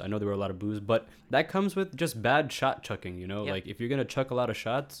boos. I know there were a lot of boos, but that comes with just bad shot chucking, Yep. Like if you're going to chuck a lot of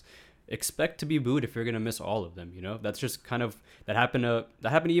shots, expect to be booed if you're going to miss all of them, That's just kind of that happened to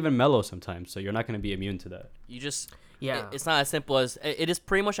even Melo sometimes, so you're not going to be immune to that. It's not as simple as it is.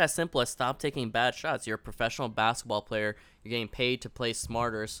 Pretty much as simple as stop taking bad shots. You're a professional basketball player. You're getting paid to play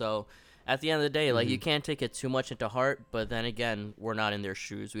smarter. So at the end of the day, like you can't take it too much into heart. But then again, we're not in their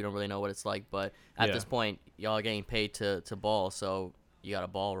shoes. We don't really know what it's like. But at this point, y'all are getting paid to ball. So you got to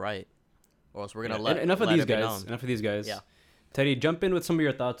ball right, or else we're gonna let enough of let these it be guys. known. Enough of these guys. Yeah. Teddy, jump in with some of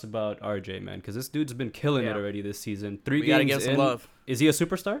your thoughts about RJ, man, because this dude's been killing it already this season. 3 games gotta give him some love. Is he a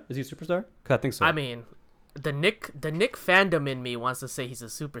superstar? 'Cause I think so. I mean, the Nick fandom in me wants to say he's a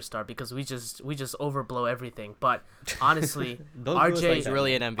superstar because we just overblow everything. But honestly, He's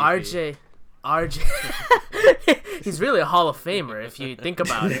really an MVP. RJ, he's really a Hall of Famer if you think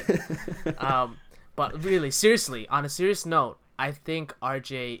about it. But really, seriously, on a serious note, I think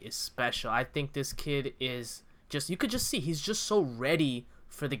RJ is special. I think this kid is you could just see he's just so ready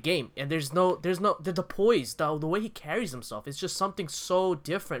for the game, and there's no the poise, the way he carries himself. It's just something so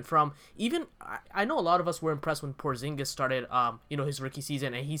different from even I know a lot of us were impressed when Porzingis started his rookie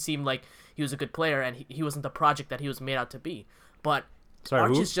season, and he seemed like he was a good player and he wasn't the project that he was made out to be. But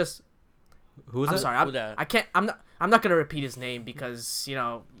Archie's just who is I'm that? sorry, I can't I'm not gonna repeat his name because you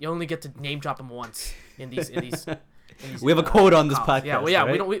only get to name drop him once in these we have a code on this podcast. Yeah,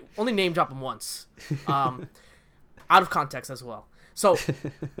 right? we only name drop him once. Out of context as well. So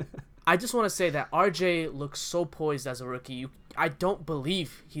I just want to say that RJ looks so poised as a rookie. I don't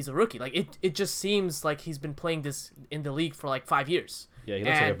believe he's a rookie. Like it just seems like he's been playing this in the league for like 5 years. Yeah, he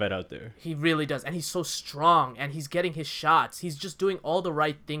looks like a vet out there. He really does. And he's so strong, and he's getting his shots. He's just doing all the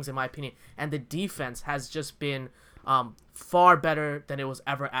right things, in my opinion. And the defense has just been far better than it was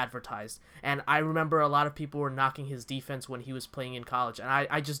ever advertised. And I remember a lot of people were knocking his defense when he was playing in college, and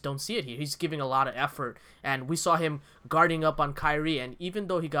I just don't see it here. He's giving a lot of effort, and we saw him guarding up on Kyrie, and even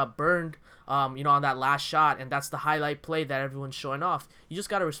though he got burned on that last shot, and that's the highlight play that everyone's showing off, you just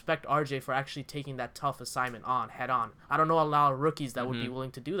got to respect RJ for actually taking that tough assignment head on. I don't know a lot of rookies that would be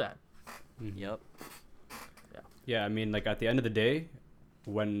willing to do that. Yep. Yeah, I mean, like, at the end of the day,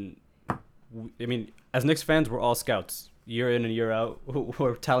 as Knicks fans, we're all scouts. Year in and year out,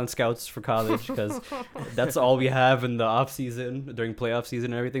 we're talent scouts for college because that's all we have in the off season, during playoff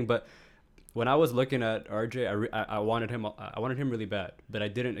season and everything. But when I was looking at RJ, I wanted him really bad, but I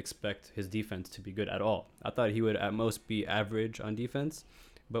didn't expect his defense to be good at all. I thought he would at most be average on defense.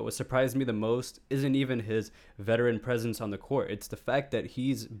 But what surprised me the most isn't even his veteran presence on the court. It's the fact that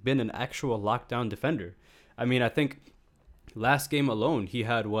he's been an actual lockdown defender. I mean, I think last game alone, he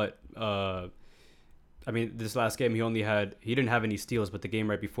had this last game, he didn't have any steals, but the game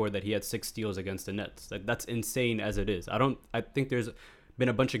right before that, he had 6 steals against the Nets. Like, that's insane as it is. I think there's been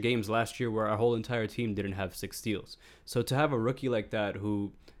a bunch of games last year where our whole entire team didn't have 6 steals. So to have a rookie like that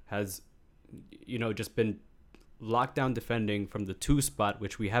who has, just been locked down defending from the 2 spot,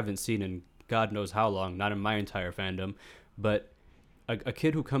 which we haven't seen in God knows how long, not in my entire fandom, but a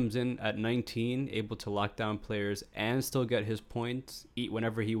kid who comes in at 19, able to lock down players and still get his points, eat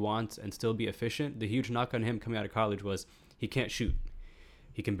whenever he wants, and still be efficient. The huge knock on him coming out of college was he can't shoot.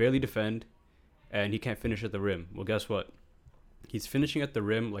 He can barely defend, and he can't finish at the rim. Well, guess what? He's finishing at the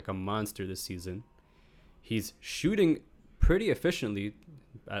rim like a monster this season. He's shooting pretty efficiently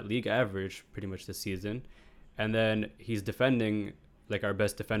at league average pretty much this season. And then he's defending like our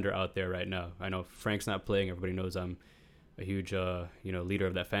best defender out there right now. I know Frank's not playing. Everybody knows I'm a huge leader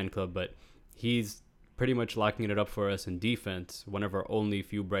of that fan club, but he's pretty much locking it up for us in defense, one of our only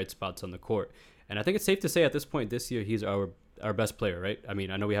few bright spots on the court. And I think it's safe to say at this point this year he's our best player, right? I mean,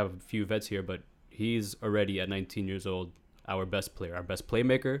 I know we have a few vets here, but he's already at 19 years old our best player, our best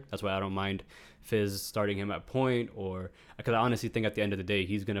playmaker. That's why I don't mind Fizz starting him at point, or because I honestly think at the end of the day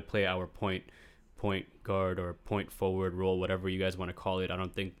he's going to play our point guard or point forward role, whatever you guys want to call it. I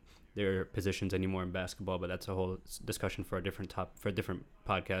don't think there are positions anymore in basketball, but that's a whole discussion for a different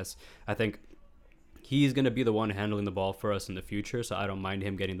podcast. I think he's going to be the one handling the ball for us in the future, so I don't mind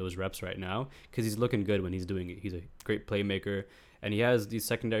him getting those reps right now because he's looking good when he's doing it. He's a great playmaker, and he has these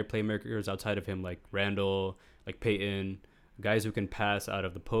secondary playmakers outside of him like Randall, like Peyton, guys who can pass out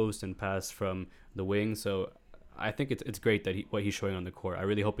of the post and pass from the wing. So I think it's great that what he's showing on the court. I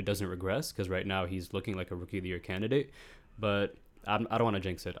really hope it doesn't regress because right now he's looking like a Rookie of the Year candidate, but I don't want to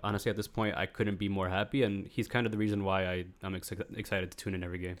jinx it. Honestly, at this point, I couldn't be more happy, and he's kind of the reason why I'm excited to tune in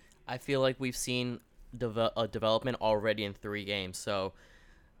every game. I feel like we've seen a development already in 3 games. So,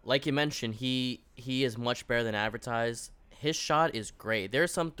 like you mentioned, he is much better than advertised. His shot is great. There are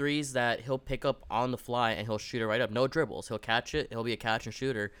some threes that he'll pick up on the fly and he'll shoot it right up. No dribbles. He'll catch it. He'll be a catch and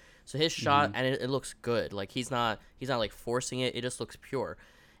shooter. So his shot, and it looks good. Like he's not like forcing it. It just looks pure.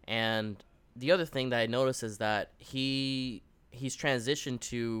 And the other thing that I noticed is that he's transitioned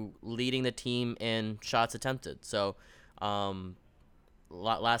to leading the team in shots attempted. So,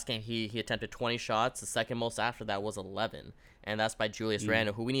 last game he attempted 20 shots. The second most after that was 11, and that's by Julius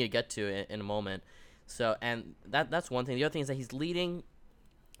Randle, who we need to get to in a moment. So, and that's one thing. The other thing is that he's leading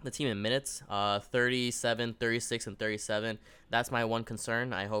the team in minutes, 37, 36, and 37. That's my one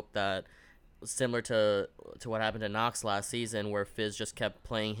concern. I hope that similar to what happened to Knox last season, where Fizz just kept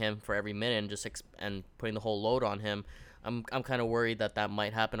playing him for every minute and putting the whole load on him. I'm kind of worried that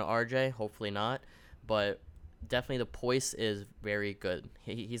might happen to RJ. Hopefully not, but definitely the poise is very good.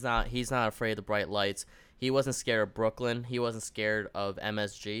 He's not afraid of the bright lights. He wasn't scared of Brooklyn. He wasn't scared of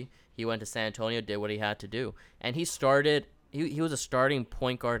MSG. He went to San Antonio, did what he had to do, and he started. He was a starting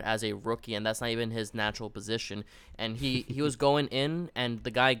point guard as a rookie, and that's not even his natural position. And he was going in, and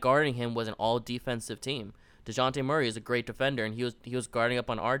the guy guarding him was an all-defensive team. DeJounte Murray is a great defender, and he was guarding up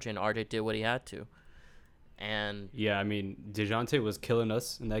on RJ, and RJ did what he had to. And yeah, I mean, DeJounte was killing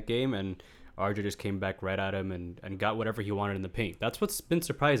us in that game, and RJ just came back right at him and got whatever he wanted in the paint. That's what's been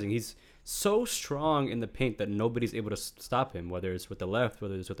surprising. He's so strong in the paint that nobody's able to stop him, whether it's with the left,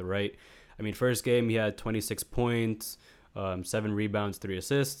 whether it's with the right. I mean, first game, he had 26 points, 7 rebounds, 3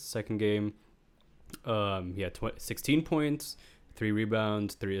 assists. Second game, he had 16 points, 3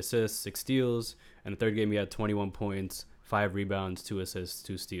 rebounds, 3 assists, 6 steals. And the third game, he had 21 points, 5 rebounds, 2 assists,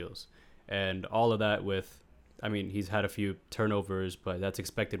 2 steals. And all of that with, I mean, he's had a few turnovers, but that's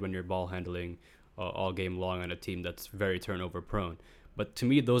expected when you're ball handling all game long on a team that's very turnover prone. But to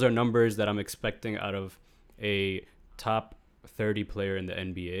me, those are numbers that I'm expecting out of a top 30 player in the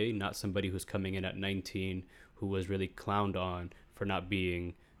NBA, not somebody who's coming in at 19 who was really clowned on for not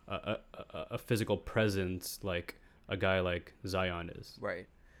being a physical presence like a guy like Zion is. Right.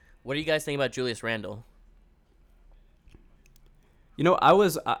 What do you guys think about Julius Randle? You know, I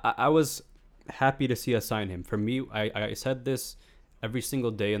was happy to see us sign him. For me, I said this every single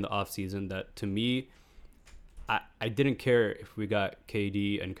day in the offseason that to me, I didn't care if we got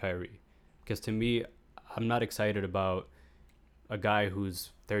KD and Kyrie. Because to me, I'm not excited about a guy who's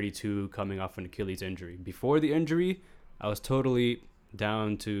 32 coming off an Achilles injury. Before the injury, I was totally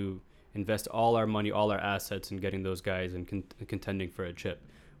down to invest all our money, all our assets in getting those guys and contending for a chip.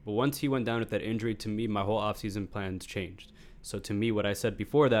 But once he went down with that injury, to me, my whole offseason plans changed. So to me, what I said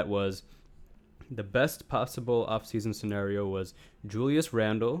before that was the best possible offseason scenario was Julius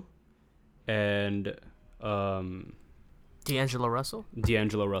Randle and D'Angelo Russell?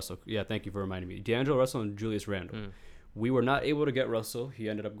 D'Angelo Russell. Yeah, thank you for reminding me. D'Angelo Russell and Julius Randle. We were not able to get Russell. He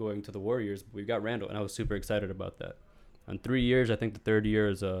ended up going to the Warriors, but we got Randle, and I was super excited about that. On 3 years, I think the third year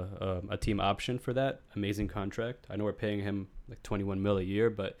is a team option for that. Amazing contract. I know we're paying him like $21 million a year,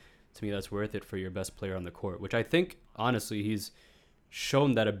 but to me, that's worth it for your best player on the court, which I think, honestly, he's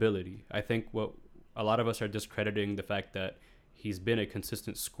shown that ability. I think what a lot of us are discrediting the fact that he's been a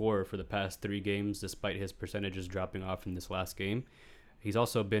consistent scorer for the past 3 games, despite his percentages dropping off in this last game. He's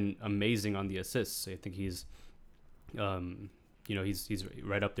also been amazing on the assists. I think he's he's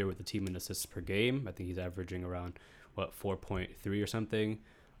right up there with the team in assists per game. I think he's averaging around 4.3 or something.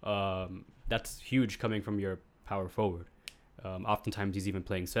 That's huge coming from your power forward. Oftentimes he's even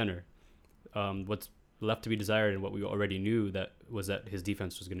playing center. What's left to be desired and what we already knew that his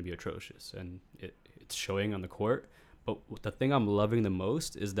defense was going to be atrocious, and it's showing on the court. But the thing I'm loving the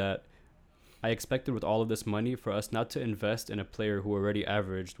most is that I expected with all of this money for us not to invest in a player who already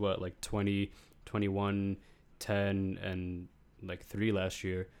averaged 20, 21, 10, and 3 last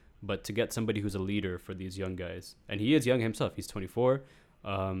year, but to get somebody who's a leader for these young guys. And he is young himself. He's 24.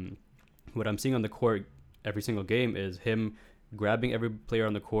 What I'm seeing on the court every single game is him grabbing every player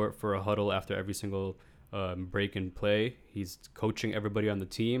on the court for a huddle after every single break and play. He's coaching everybody on the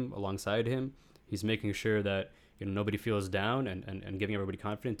team alongside him. He's making sure that nobody feels down and giving everybody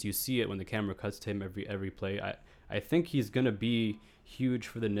confidence. You see it when the camera cuts to him every play. I think he's going to be huge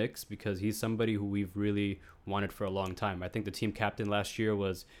for the Knicks because he's somebody who we've really wanted for a long time. I think the team captain last year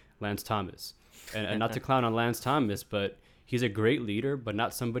was Lance Thomas. And not to clown on Lance Thomas, but he's a great leader, but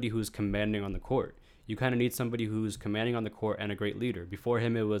not somebody who's commanding on the court. You kind of need somebody who's commanding on the court and a great leader. Before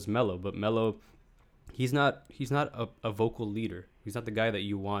him, it was Melo, but Melo, he's not a vocal leader. He's not the guy that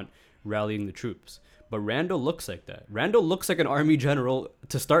you want rallying the troops. But Randle looks like that. Randle looks like an army general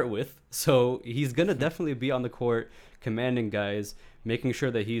to start with, so he's gonna definitely be on the court, commanding guys, making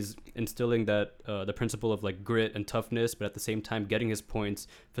sure that he's instilling that the principle of grit and toughness, but at the same time getting his points,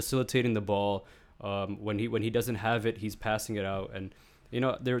 facilitating the ball. When he doesn't have it, he's passing it out. And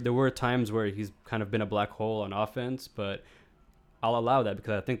there were times where he's kind of been a black hole on offense, but I'll allow that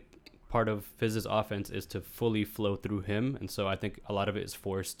because I think part of Fizz's offense is to fully flow through him, and so I think a lot of it is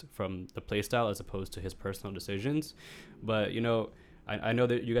forced from the play style as opposed to his personal decisions. But I know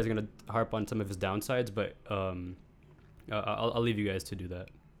that you guys are gonna harp on some of his downsides, but I'll leave you guys to do that.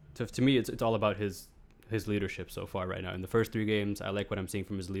 So to me, it's all about his leadership so far right now. In the first 3 games, I like what I'm seeing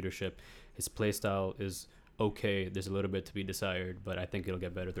from his leadership. His play style is okay. There's a little bit to be desired, but I think it'll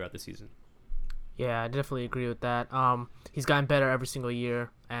get better throughout the season. Yeah, I definitely agree with that. He's gotten better every single year,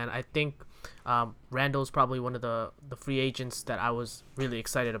 and I think Randall's probably one of the free agents that I was really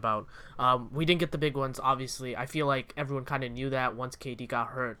excited about. We didn't get the big ones, obviously. I feel like everyone kind of knew that once KD got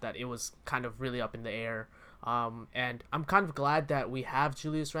hurt, that it was kind of really up in the air. And I'm kind of glad that we have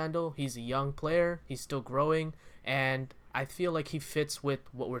Julius Randle. He's a young player. He's still growing, and I feel like he fits with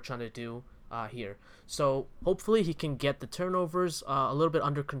what we're trying to do here. So hopefully he can get the turnovers a little bit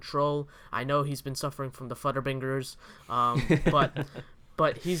under control. I know he's been suffering from the Futterbingers,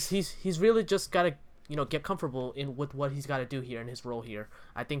 but he's really just got to get comfortable with what he's got to do here in his role here.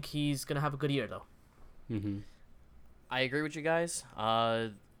 I think he's gonna have a good year though. Mm-hmm. I agree with you guys.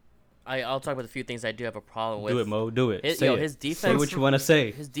 I'll talk about a few things I do have a problem with. Do it, Mo. Do it. His defense. Say what you want to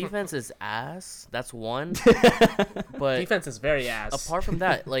say. His defense is ass. That's one. But defense is very ass. Apart from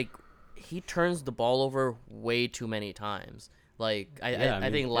that, he turns the ball over way too many times. I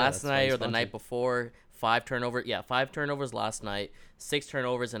think last night or the night before, 5 turnovers. Yeah, 5 turnovers last night, 6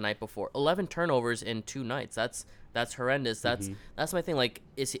 turnovers the night before, 11 turnovers in 2 nights. That's horrendous. That's my thing.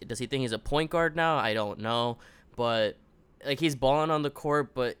 Does he think he's a point guard now? I don't know, but he's balling on the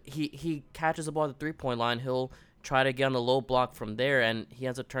court, but he catches the ball at the 3-point line. He'll try to get on the low block from there, and he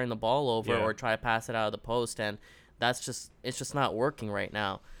ends up turning the ball over Yeah. or try to pass it out of the post, and it's just not working right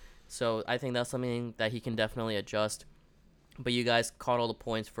now. So I think that's something that he can definitely adjust. But you guys caught all the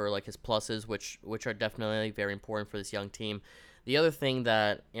points for like his pluses, which are definitely very important for this young team. The other thing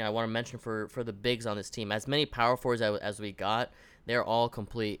that I want to mention for the bigs on this team, as many power forwards as we got, they're all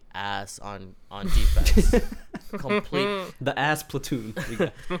complete ass on defense. Complete. The ass platoon.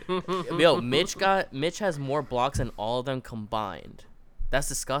 Yo, Mitch has more blocks than all of them combined. That's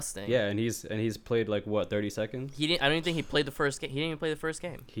disgusting. Yeah, and he's played like what 30 seconds. I don't even think he played the first game. He didn't even play the first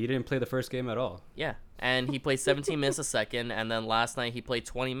game. He didn't play the first game at all. Yeah, and he played 17 minutes a second, and then last night he played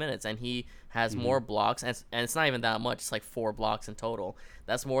 20 minutes, and he has more blocks, and it's not even that much. It's like 4 blocks in total.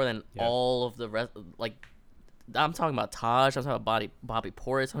 That's more than all of the rest. Like, I'm talking about Taj. I'm talking about Bobby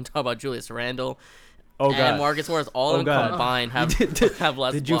Portis. I'm talking about Julius Randle. Oh god. And Marcus Morris, all of them combined have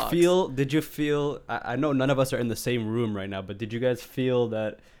less Did blocks. Did you feel? I know none of us are in the same room right now, but did you guys feel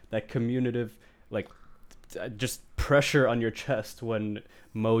that communicative, like, just pressure on your chest when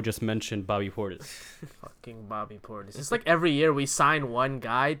Mo just mentioned Bobby Portis? Fucking Bobby Portis. It's like every year we sign one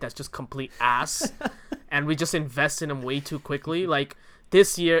guy that's just complete ass, and we just invest in him way too quickly. Like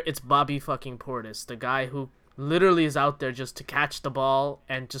this year, it's Bobby fucking Portis, the guy who literally is out there just to catch the ball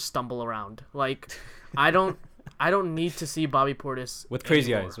and just stumble around. Like, I don't need to see Bobby Portis With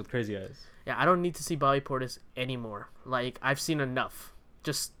crazy anymore. eyes. With crazy eyes. Yeah, I don't need to see Bobby Portis anymore. Like, I've seen enough.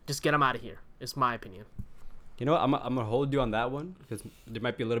 Just get him out of here. It's my opinion. You know what? I'm gonna hold you on that one because there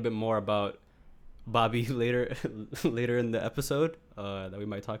might be a little bit more about Bobby later in the episode that we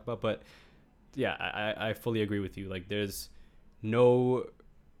might talk about. But yeah, I fully agree with you. Like, there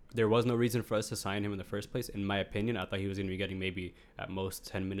was no reason for us to sign him in the first place. In my opinion, I thought he was going to be getting maybe at most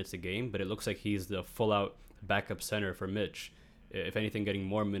 10 minutes a game, but it looks like he's the full-out backup center for Mitch. If anything, getting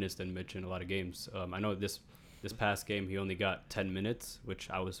more minutes than Mitch in a lot of games. I know this past game he only got 10 minutes, which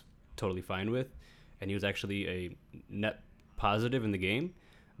I was totally fine with, and he was actually a net positive in the game.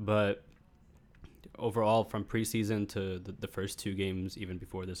 But overall, from preseason to the first 2 games, even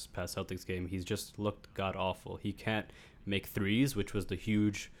before this past Celtics game, he's just looked god-awful. He can't make threes, which was the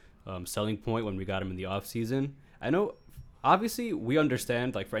huge selling point when we got him in the offseason. I know, obviously, we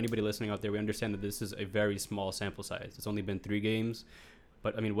understand, like, for anybody listening out there, we understand that this is a very small sample size. It's only been 3 games,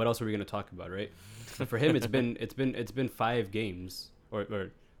 but I mean, what else are we going to talk about, right? But for him, it's been 5 games, or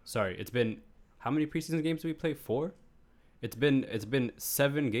sorry, it's been, how many preseason games did we play? 4? It's been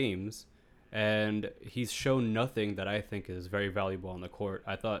 7 games, and he's shown nothing that I think is very valuable on the court.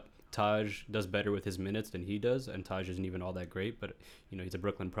 I thought Taj does better with his minutes than he does, and Taj isn't even all that great, but he's a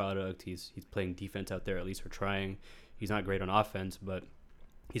Brooklyn product. He's playing defense out there, at least we're trying. He's not great on offense, but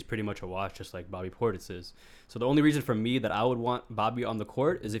he's pretty much a wash, just like Bobby Portis is. So the only reason for me that I would want Bobby on the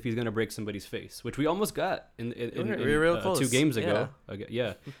court is if he's going to break somebody's face, which we almost got in 2 games ago.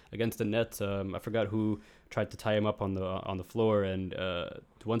 Yeah, against the Nets. I forgot who tried to tie him up on the floor, and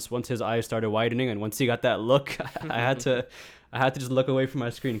once his eyes started widening and once he got that look, I had to just look away from my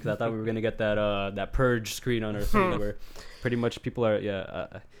screen because I thought we were gonna get that purge screen on our screen where pretty much people are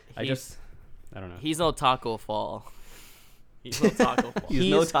I don't know. He's no Taco Fall. He's no Taco Fall.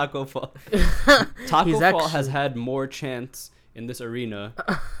 He's no Taco Fall. Taco Fall has had more chance in this arena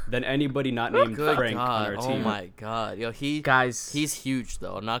than anybody not named Good Frank God. on our team. Oh my God, yo, Guys, he's huge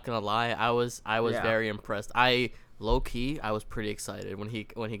though. I'm not gonna lie, I was very impressed. Low key, I was pretty excited when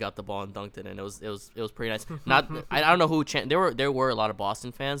he got the ball and dunked it, and it was pretty nice. I don't know who there were a lot of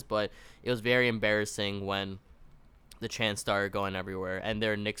Boston fans, but it was very embarrassing when the chants started going everywhere, and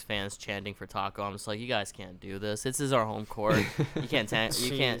there are Knicks fans chanting for Taco. I'm just like, you guys can't do this. This is our home court. You can't chant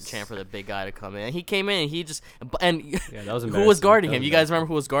for the big guy to come in. And he came in, and he just Yeah, that was who was guarding him? You guys remember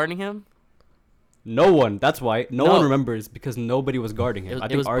who was guarding him? No one. That's why no one remembers, because nobody was guarding him. I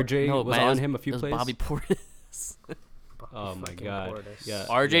think RJ was on him a few plays. Bobby Portis. Oh my God. Portis. Yeah.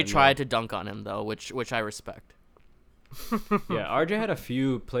 RJ tried to dunk on him though, which I respect. Yeah, RJ had a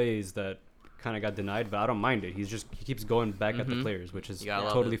few plays that kind of got denied, but I don't mind it. He keeps going back at the players, which is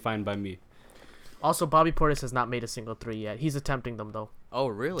totally fine by me. Also, Bobby Portis has not made a single 3 yet. He's attempting them though. Oh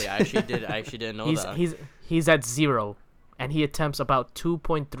really? I actually didn't know that. He's at 0, and he attempts about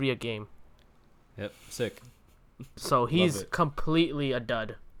 2.3 a game. Yep, sick. So he's completely a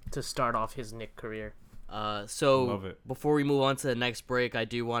dud to start off his Knick career. So before we move on to the next break, I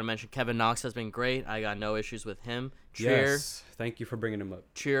do want to mention Kevin Knox has been great. I got no issues with him. Trier, yes, thank you for bringing him up.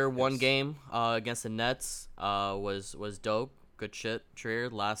 Trier, one game against the Nets was dope. Good shit, Trier.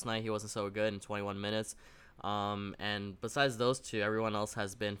 Last night he wasn't so good in 21 minutes. And besides those two, everyone else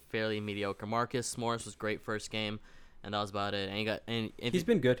has been fairly mediocre. Marcus Morris was great first game. and that was about it. And He's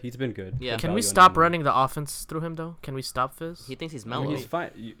been good. He's been good. Yeah. Can we stop running the offense through him though? Can we stop Fizz? He thinks he's I mellow. mean, he's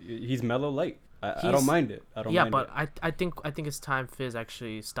fine. He's mellow light. I He's- don't mind it. I don't Yeah, mind but it. I think it's time Fizz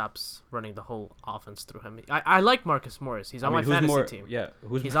actually stops running the whole offense through him. I like Marcus Morris. He's on my who's fantasy more, team. Yeah,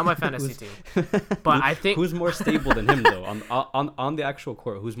 He's on my fantasy team. But I think who's more stable than him though on the actual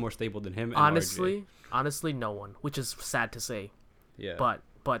court? Who's more stable than him? And honestly, no one, which is sad to say. RJ? Yeah.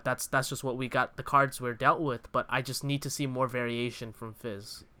 But that's just what we got. The cards we're dealt with. But I just need to see more variation from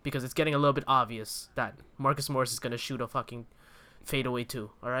Fizz because it's getting a little bit obvious that Marcus Morris is gonna shoot a fucking fadeaway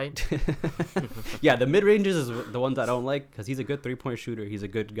too. All right. Yeah, the mid ranges is the ones I don't like because he's a good 3-point shooter. He's a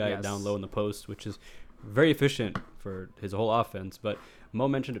good guy Yes. down low in the post, which is very efficient for his whole offense. But Mo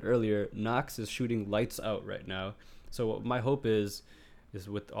mentioned it earlier. Knox is shooting lights out right now. So what my hope is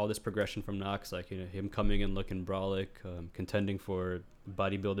with all this progression from Knox, like him coming in looking brolic, contending for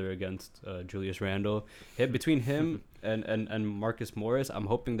bodybuilder against Julius Randle. Between him and Marcus Morris, I'm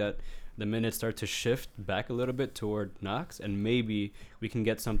hoping that the minutes start to shift back a little bit toward Knox, and maybe we can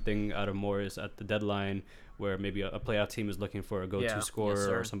get something out of Morris at the deadline where maybe a playoff team is looking for a go-to scorer Yes,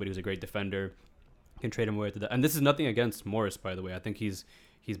 or somebody who's a great defender. Can trade him away and this is nothing against Morris, by the way. I think he's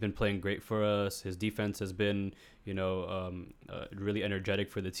been playing great for us. His defense has been, really energetic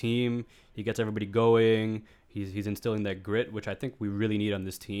for the team. He gets everybody going. He's instilling that grit, which I think we really need on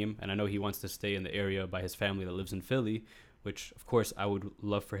this team. And I know he wants to stay in the area by his family that lives in Philly, which of course I would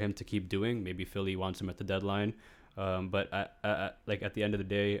love for him to keep doing. Maybe Philly wants him at the deadline. But I like at the end of the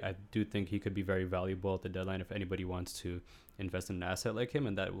day, I do think he could be very valuable at the deadline if anybody wants to invest in an asset like him,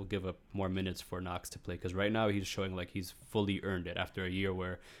 and that will give up more minutes for Knox to play. Because right now he's showing like he's fully earned it after a year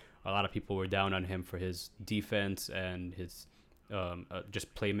where a lot of people were down on him for his defense and his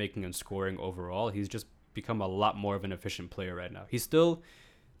just playmaking and scoring overall. He's just become a lot more of an efficient player right now. He's still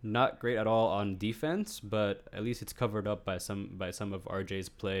not great at all on defense, but at least it's covered up by some of RJ's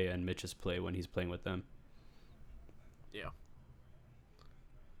play and Mitch's play when he's playing with them. Yeah.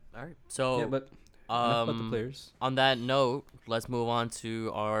 All right. So Yeah, but enough about the players. on that note, let's move on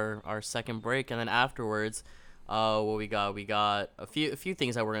to our second break, and then afterwards, what we got a few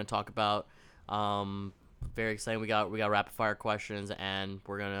things that we're gonna talk about. Very exciting. We got rapid fire questions, and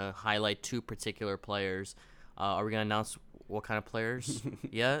we're gonna highlight two particular players. Are we gonna announce what kind of players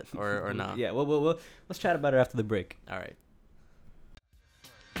yet, or not? Yeah, well, let's chat about it after the break. All right.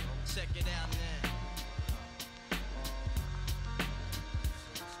 Check it out now.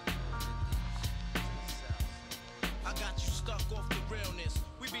 I got you stuck off the realness.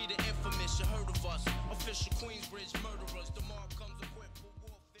 We be the infamous, you heard of us. Official Queensbridge murderers. The mark comes equipped for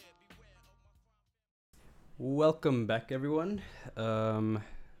warfare. Beware of my Welcome back, everyone.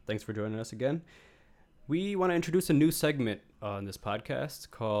 Thanks for joining us again. We want to introduce a new segment on this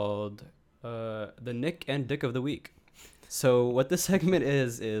podcast called the Nick and Dick of the Week. So what this segment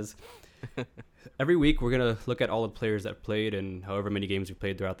is every week we're going to look at all the players that played and however many games we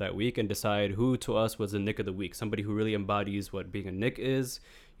played throughout that week and decide who to us was the Nick of the Week. Somebody who really embodies what being a Nick is,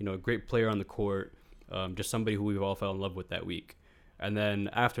 a great player on the court, just somebody who we've all fell in love with that week. And then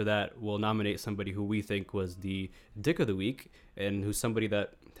after that, we'll nominate somebody who we think was the Dick of the Week and who's somebody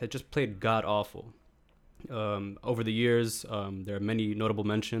that had just played god-awful. Over the years, there are many notable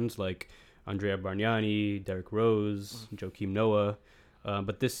mentions like Andrea Bargnani, Derrick Rose, Joakim Noah.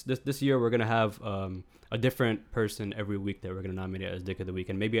 But this year, we're going to have a different person every week that we're going to nominate as Dick of the Week.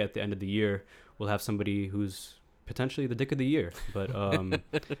 And maybe at the end of the year, we'll have somebody who's potentially the Dick of the Year. But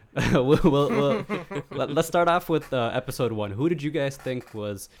let's start off with episode 1. Who did you guys think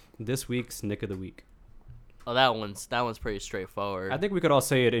was this week's Nick of the Week? Oh, that one's pretty straightforward. I think we could all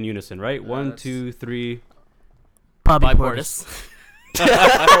say it in unison, right? 1, that's- 2, 3. Bobby Bye, Portis.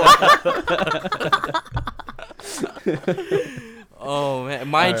 Oh man,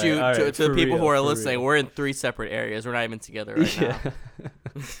 mind All you, right, to the for people who real, are for listening, real. we're in 3 separate areas. We're not even together right now.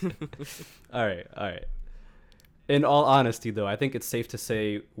 All right. In all honesty, though, I think it's safe to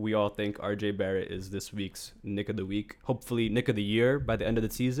say we all think RJ Barrett is this week's Nick of the Week. Hopefully, Nick of the Year by the end of the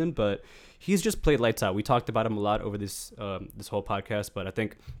season. But he's just played lights out. We talked about him a lot over this whole podcast. But I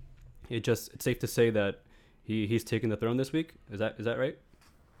think it's safe to say that he's taking the throne this week. Is that right?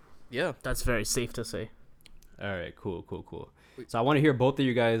 Yeah. That's very safe to say. All right, cool. So I want to hear both of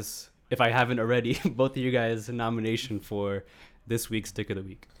you guys, if I haven't already, both of you guys' nomination for this week's Dick of the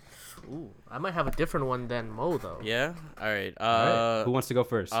Week. Ooh, I might have a different one than Mo though. Yeah. All right. All right. Who wants to go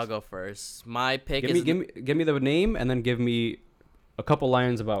first? I'll go first. My pick Give is me the name and then give me a couple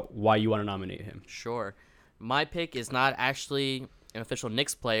lines about why you want to nominate him. Sure. My pick is not actually an official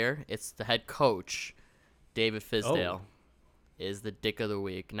Knicks player. It's the head coach, David Fizdale, is the Dick of the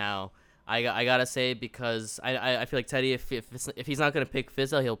Week. Now, I gotta say, because I feel like Teddy, if he's not gonna pick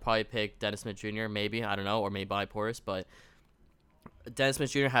Fizdale, he'll probably pick Dennis Smith Jr. Maybe, I don't know, or maybe Bobby Portis. But Dennis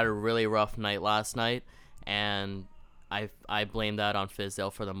Smith Jr. had a really rough night last night, and I blame that on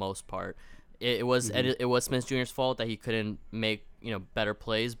Fizdale for the most part. It was Smith Jr.'s fault that he couldn't make better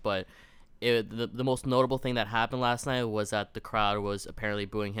plays, but the most notable thing that happened last night was that the crowd was apparently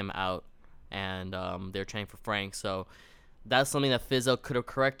booing him out, and they're chanting for Frank. So that's something that Fizdale could have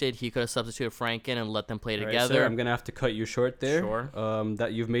corrected. He could have substituted Frank in and let them play together. Right, sir, I'm gonna have to cut you short there. Sure.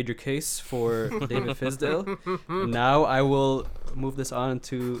 That you've made your case for David Fizdale. Now I will move this on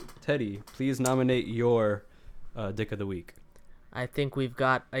to Teddy. Please nominate your Dick of the Week. I think we've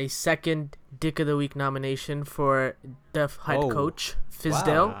got a second Dick of the Week nomination for the head coach,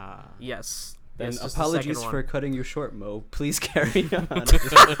 Fizdale. Wow. Yes. Then Yes, apologies for cutting you short, Mo. Please carry on.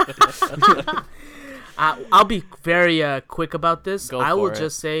 I'll be very quick about this. Go I will for it.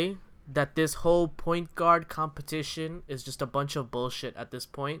 just say that this whole point guard competition is just a bunch of bullshit at this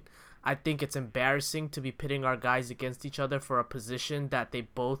point. I think it's embarrassing to be pitting our guys against each other for a position that they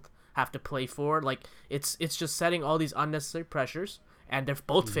both have to play for. Like, it's just setting all these unnecessary pressures, and they're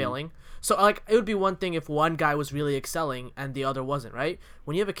both failing. So, like, it would be one thing if one guy was really excelling and the other wasn't, right?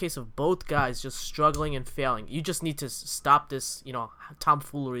 When you have a case of both guys just struggling and failing, you just need to stop this,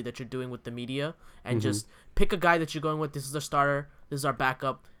 tomfoolery that you're doing with the media, and just pick a guy that you're going with. This is our starter. This is our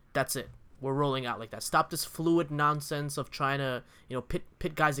backup. That's it. We're rolling out like that. Stop this fluid nonsense of trying to,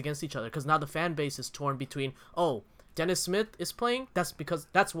 pit guys against each other, because now the fan base is torn between, Dennis Smith is playing.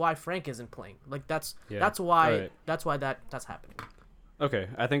 That's why Frank isn't playing. Like that's why that's happening. Okay,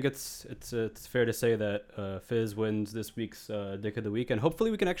 I think it's fair to say that Fizz wins this week's Dick of the Week, and hopefully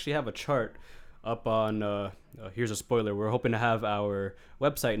we can actually have a chart up on. Here's a spoiler: we're hoping to have our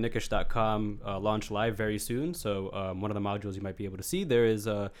website Knickish.com launch live very soon. So one of the modules you might be able to see there is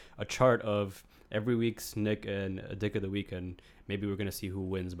a chart of every week's Nick and a Dick of the Week, and maybe we're gonna see who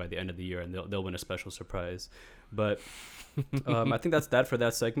wins by the end of the year, and they'll win a special surprise. But I think that's that for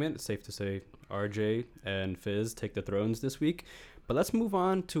that segment. It's safe to say RJ and Fizz take the thrones this week. But let's move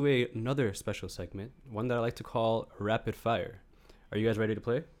on to another special segment, one that I like to call Rapid Fire. Are you guys ready to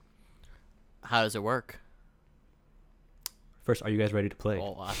play? How does it work? First, are you guys ready to play?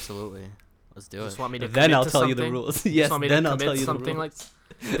 Oh, absolutely. Let's do Just it. want me to Then commit I'll to tell you the something? rules. Just Yes, want me then to I'll commit tell you the something rules.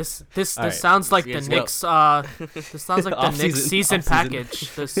 like this All right. sounds like the Let's go. Knicks this sounds like the Off-season- Knicks season off-season.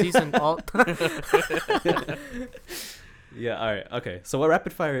 package. The season alt. Yeah, all right. Okay. So what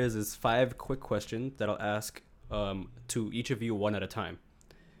Rapid Fire is 5 quick questions that I'll ask to each of you one at a time.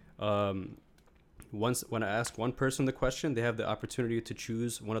 Once when I ask one person the question, they have the opportunity to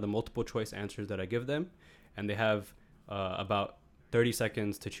choose one of the multiple choice answers that I give them, and they have about 30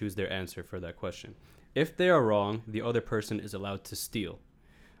 seconds to choose their answer for that question. If they are wrong, the other person is allowed to steal.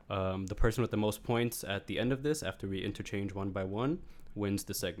 The person with the most points at the end of this, after we interchange one by one, wins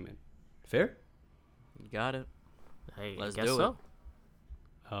the segment. Fair? You got it. Hey, Let's guess do so.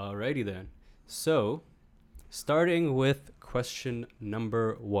 it. Alrighty then. So, starting with question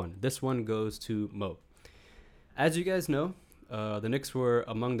number 1. This one goes to Mo. As you guys know, the Knicks were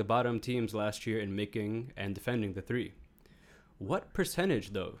among the bottom teams last year in making and defending the three. What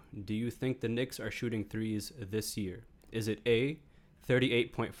percentage, though, do you think the Knicks are shooting threes this year? Is it A,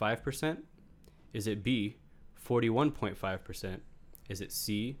 38.5%? Is it B, 41.5%? Is it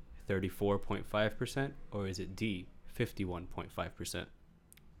C, 34.5%? Or is it D, 51.5%?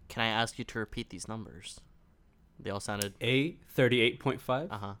 Can I ask you to repeat these numbers? They all sounded... A, 38.5,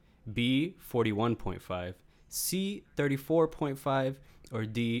 Uh-huh. B, 41.5, C, 34.5, or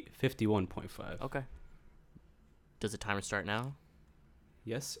D, 51.5. Okay. Does the timer start now?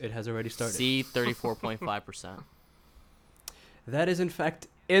 Yes, it has already started. C, 34.5%. That is in fact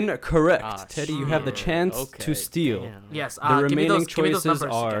incorrect. Ah, Teddy, you have the shit. chance Okay, to steal. damn. Yes. The Give me remaining those choices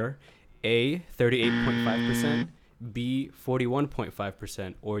numbers are again. A, 38.5%, B,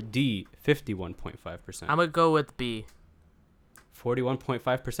 41.5%, or D, 51.5%. I'm gonna go with B.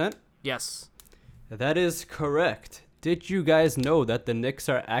 41.5%? Yes. That is correct. Did you guys know that the Knicks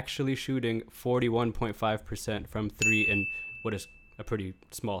are actually shooting 41.5% from 3 in what is a pretty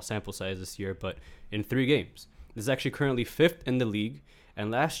small sample size this year, but in 3 games? This is actually currently 5th in the league, and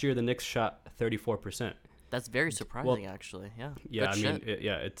last year the Knicks shot 34%. That's very surprising, actually. Yeah. Yeah, Good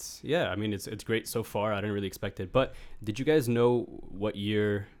I mean, it's great so far. I didn't really expect it. But did you guys know what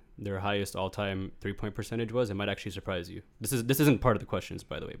year their highest all-time 3-point percentage was? It might actually surprise you. This isn't part of the questions,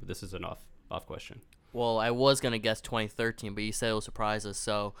 by the way, but this is an off question. Well, I was gonna guess 2013, but you said it will surprise us,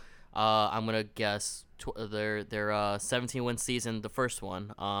 so I'm gonna guess their 17-win season, the first one.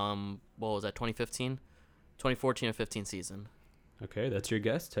 What was that? 2015, 2014 or 15 season. Okay, that's your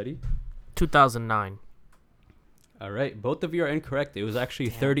guess, Teddy. 2009. All right, both of you are incorrect. It was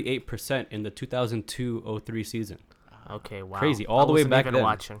actually 38% in the 2002-03 season. Okay, wow. Crazy, all the way back then.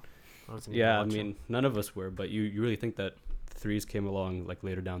 Watching. Yeah, I mean, none of us were, but you really think that threes came along like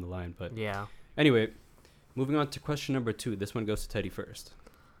later down the line. But yeah. Anyway, moving on to question number 2. This one goes to Teddy first.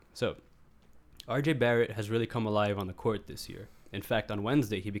 So, RJ Barrett has really come alive on the court this year. In fact, on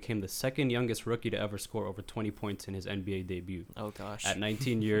Wednesday, he became the second youngest rookie to ever score over 20 points in his NBA debut. Oh, gosh. At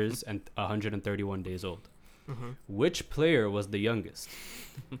 19 years and 131 days old. Mm-hmm. Which player was the youngest?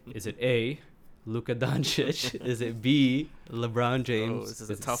 Is it A, Luka Doncic? Is it B, LeBron James? This is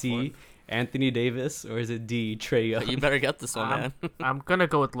a it tough C, one. Anthony Davis? Or is it D, Trae Young? You better get this one, man. I'm going to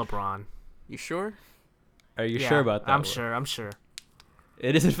go with LeBron. You sure? Are you sure about that? I'm sure.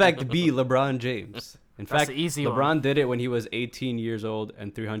 It is, in fact, B, LeBron James. In That's fact, the easy LeBron one. did it when he was 18 years old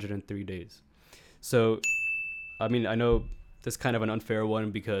and 303 days. So, I mean, I know this is kind of an unfair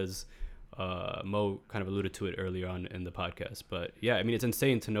one because Mo kind of alluded to it earlier on in the podcast. But, yeah, I mean, it's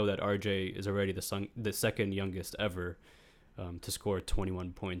insane to know that RJ is already the second youngest ever to score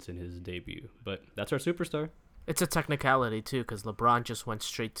 21 points in his debut. But that's our superstar. It's a technicality, too, because LeBron just went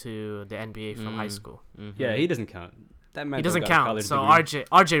straight to the NBA from high school. Mm-hmm. Yeah, he doesn't count. That man He doesn't got a count, college so degree.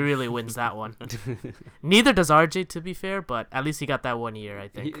 RJ really wins that one. Neither does RJ, to be fair, but at least he got that 1 year, I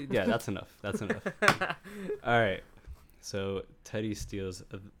think. Yeah, that's enough. That's enough. All right. So Teddy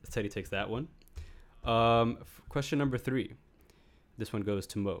takes that one. Question number 3. This one goes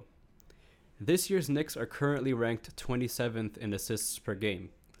to Mo. This year's Knicks are currently ranked 27th in assists per game,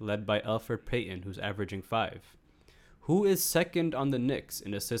 led by Elfrid Payton, who's averaging 5. Who is second on the Knicks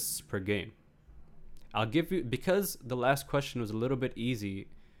in assists per game? I'll give you, because the last question was a little bit easy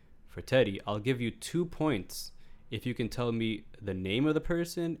for Teddy, I'll give you 2 points if you can tell me the name of the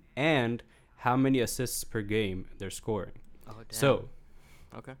person and how many assists per game they're scoring. Oh, damn. So,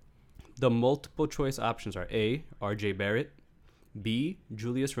 okay. the multiple choice options are A, RJ Barrett, B,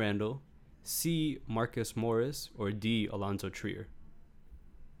 Julius Randle, C, Marcus Morris, or D, Alonzo Trier.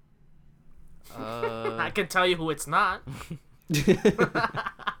 I can tell you who it's not.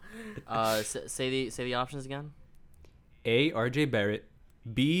 Say the options again. A, RJ Barrett,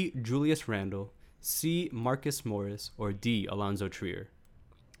 B, Julius Randle, C, Marcus Morris, or D, Alonzo Trier.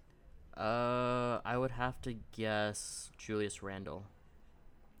 I would have to guess Julius Randle.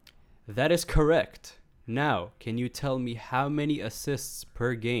 That is correct. Now, can you tell me how many assists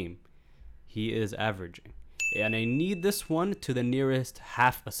per game he is averaging? And I need this one to the nearest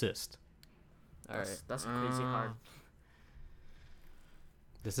half assist. All right. That's crazy hard.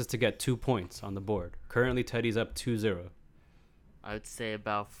 This is to get 2 points on the board. Currently, Teddy's up 2-0. I would say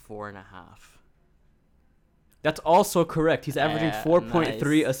about 4.5. That's also correct. He's averaging 4.3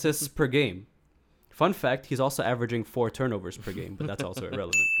 nice. assists per game. Fun fact, he's also averaging 4 turnovers per game, but that's also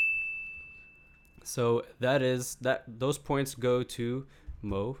irrelevant. So those points go to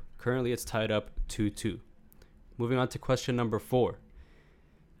Mo. Currently, it's tied up 2-2. Moving on to question number 4.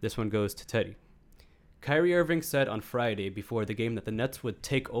 This one goes to Teddy. Kyrie Irving said on Friday before the game that the Nets would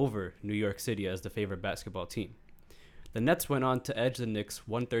take over New York City as the favorite basketball team. The Nets went on to edge the Knicks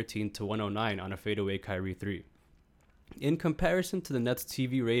 113-109 on a fadeaway Kyrie 3. In comparison to the Nets'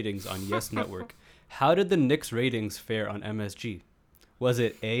 TV ratings on Yes Network, how did the Knicks' ratings fare on MSG? Was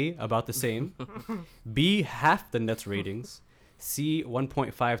it A, about the same, B, half the Nets' ratings, C,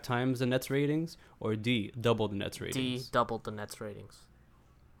 1.5 times the Nets' ratings, or D, double the Nets' ratings? D doubled the Nets ratings.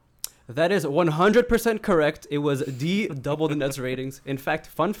 That is 100% correct. It was D, double the Nets ratings. In fact,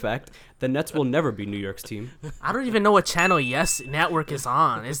 fun fact, the Nets will never be New York's team. I don't even know what channel Yes Network is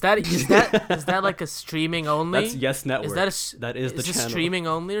on. Is that like a streaming only? That's Yes Network. That is the is channel. this streaming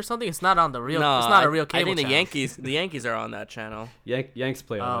only or something? It's not on the real. No, it's not a real cable I think channel. the Yankees are on that channel. Yanks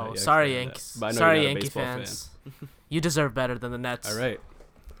play on Oh, that. sorry, play on Yankees. that. But I know Sorry, you're not a Yankee baseball fans. You deserve better than the Nets. All right.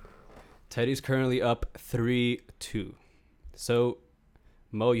 Teddy's currently up 3-2. So,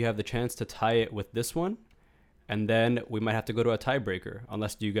 Mo, you have the chance to tie it with this one, and then we might have to go to a tiebreaker,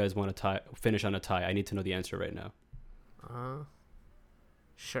 unless you guys want to finish on a tie. I need to know the answer right now.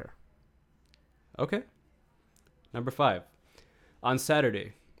 Sure. Okay. Number 5. On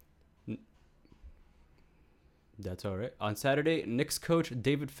Saturday. That's all right. On Saturday, Knicks coach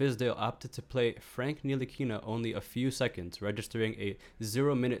David Fizdale opted to play Frank Ntilikina only a few seconds, registering a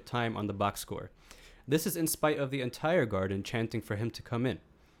 0-minute time on the box score. This is in spite of the entire Garden chanting for him to come in.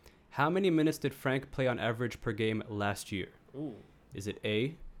 How many minutes did Frank play on average per game last year? Ooh. Is it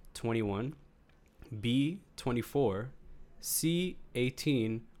A, 21, B, 24, C,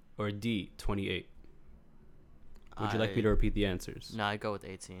 18, or D, 28? Would you like me to repeat the answers? No, I go with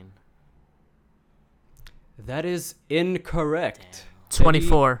 18. That is incorrect. Damn. Teddy,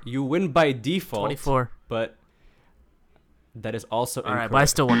 24. You win by default. 24. But that is also All right, incorrect. but I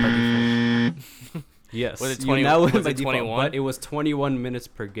still won by default. Yes. Was it you 20 now win was by it default, 21? but it was 21 minutes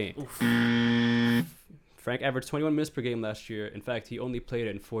per game. Frank averaged 21 minutes per game last year. In fact, he only played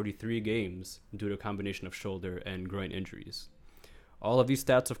in 43 games due to a combination of shoulder and groin injuries. All of these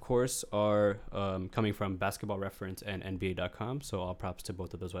stats, of course, are coming from Basketball Reference and NBA.com, so all props to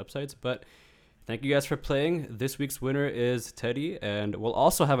both of those websites. But thank you guys for playing. This week's winner is Teddy, and we'll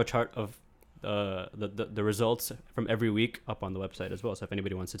also have a chart of the results from every week up on the website as well. So if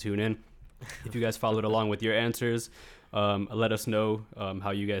anybody wants to tune in, if you guys followed along with your answers, let us know how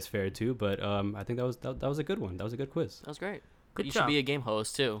you guys fared too. But I think that was a good one. That was a good quiz. That was great. Good You job. should be a game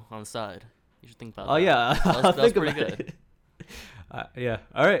host too on the side. You should think about Oh that. yeah, That was think pretty about good. it. Yeah.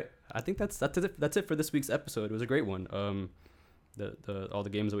 All right. I think that's it for this week's episode. It was a great one. All the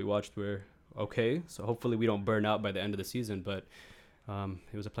games that we watched were okay. So hopefully we don't burn out by the end of the season. But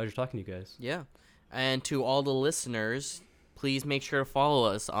it was a pleasure talking to you guys. Yeah. And to all the listeners, please make sure to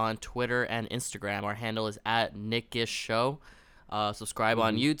follow us on Twitter and Instagram. Our handle is @NickishShow. Subscribe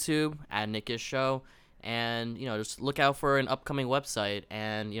on YouTube @NickishShow. And, just look out for an upcoming website.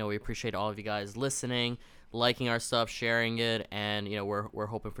 And, we appreciate all of you guys listening, liking our stuff, sharing it. And, we're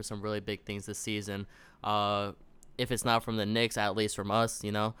hoping for some really big things this season. If it's not from the Knicks, at least from us,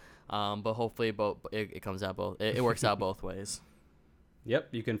 But hopefully it comes out both. It works out both ways. Yep,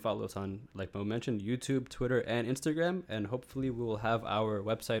 you can follow us on, like Mo mentioned, YouTube, Twitter, and Instagram, and hopefully we will have our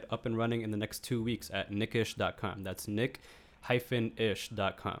website up and running in the next 2 weeks at nickish.com. That's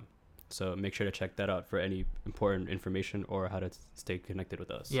nick-ish.com. So make sure to check that out for any important information or how to stay connected with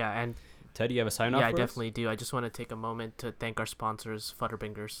us. Yeah, and Ted, you have a sign-off yeah, I for us? definitely do. I just want to take a moment to thank our sponsors,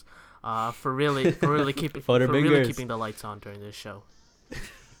 Futterbingers, for really keeping the lights on during this show.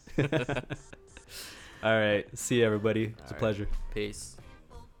 All right, see you, everybody. It's a pleasure. Peace.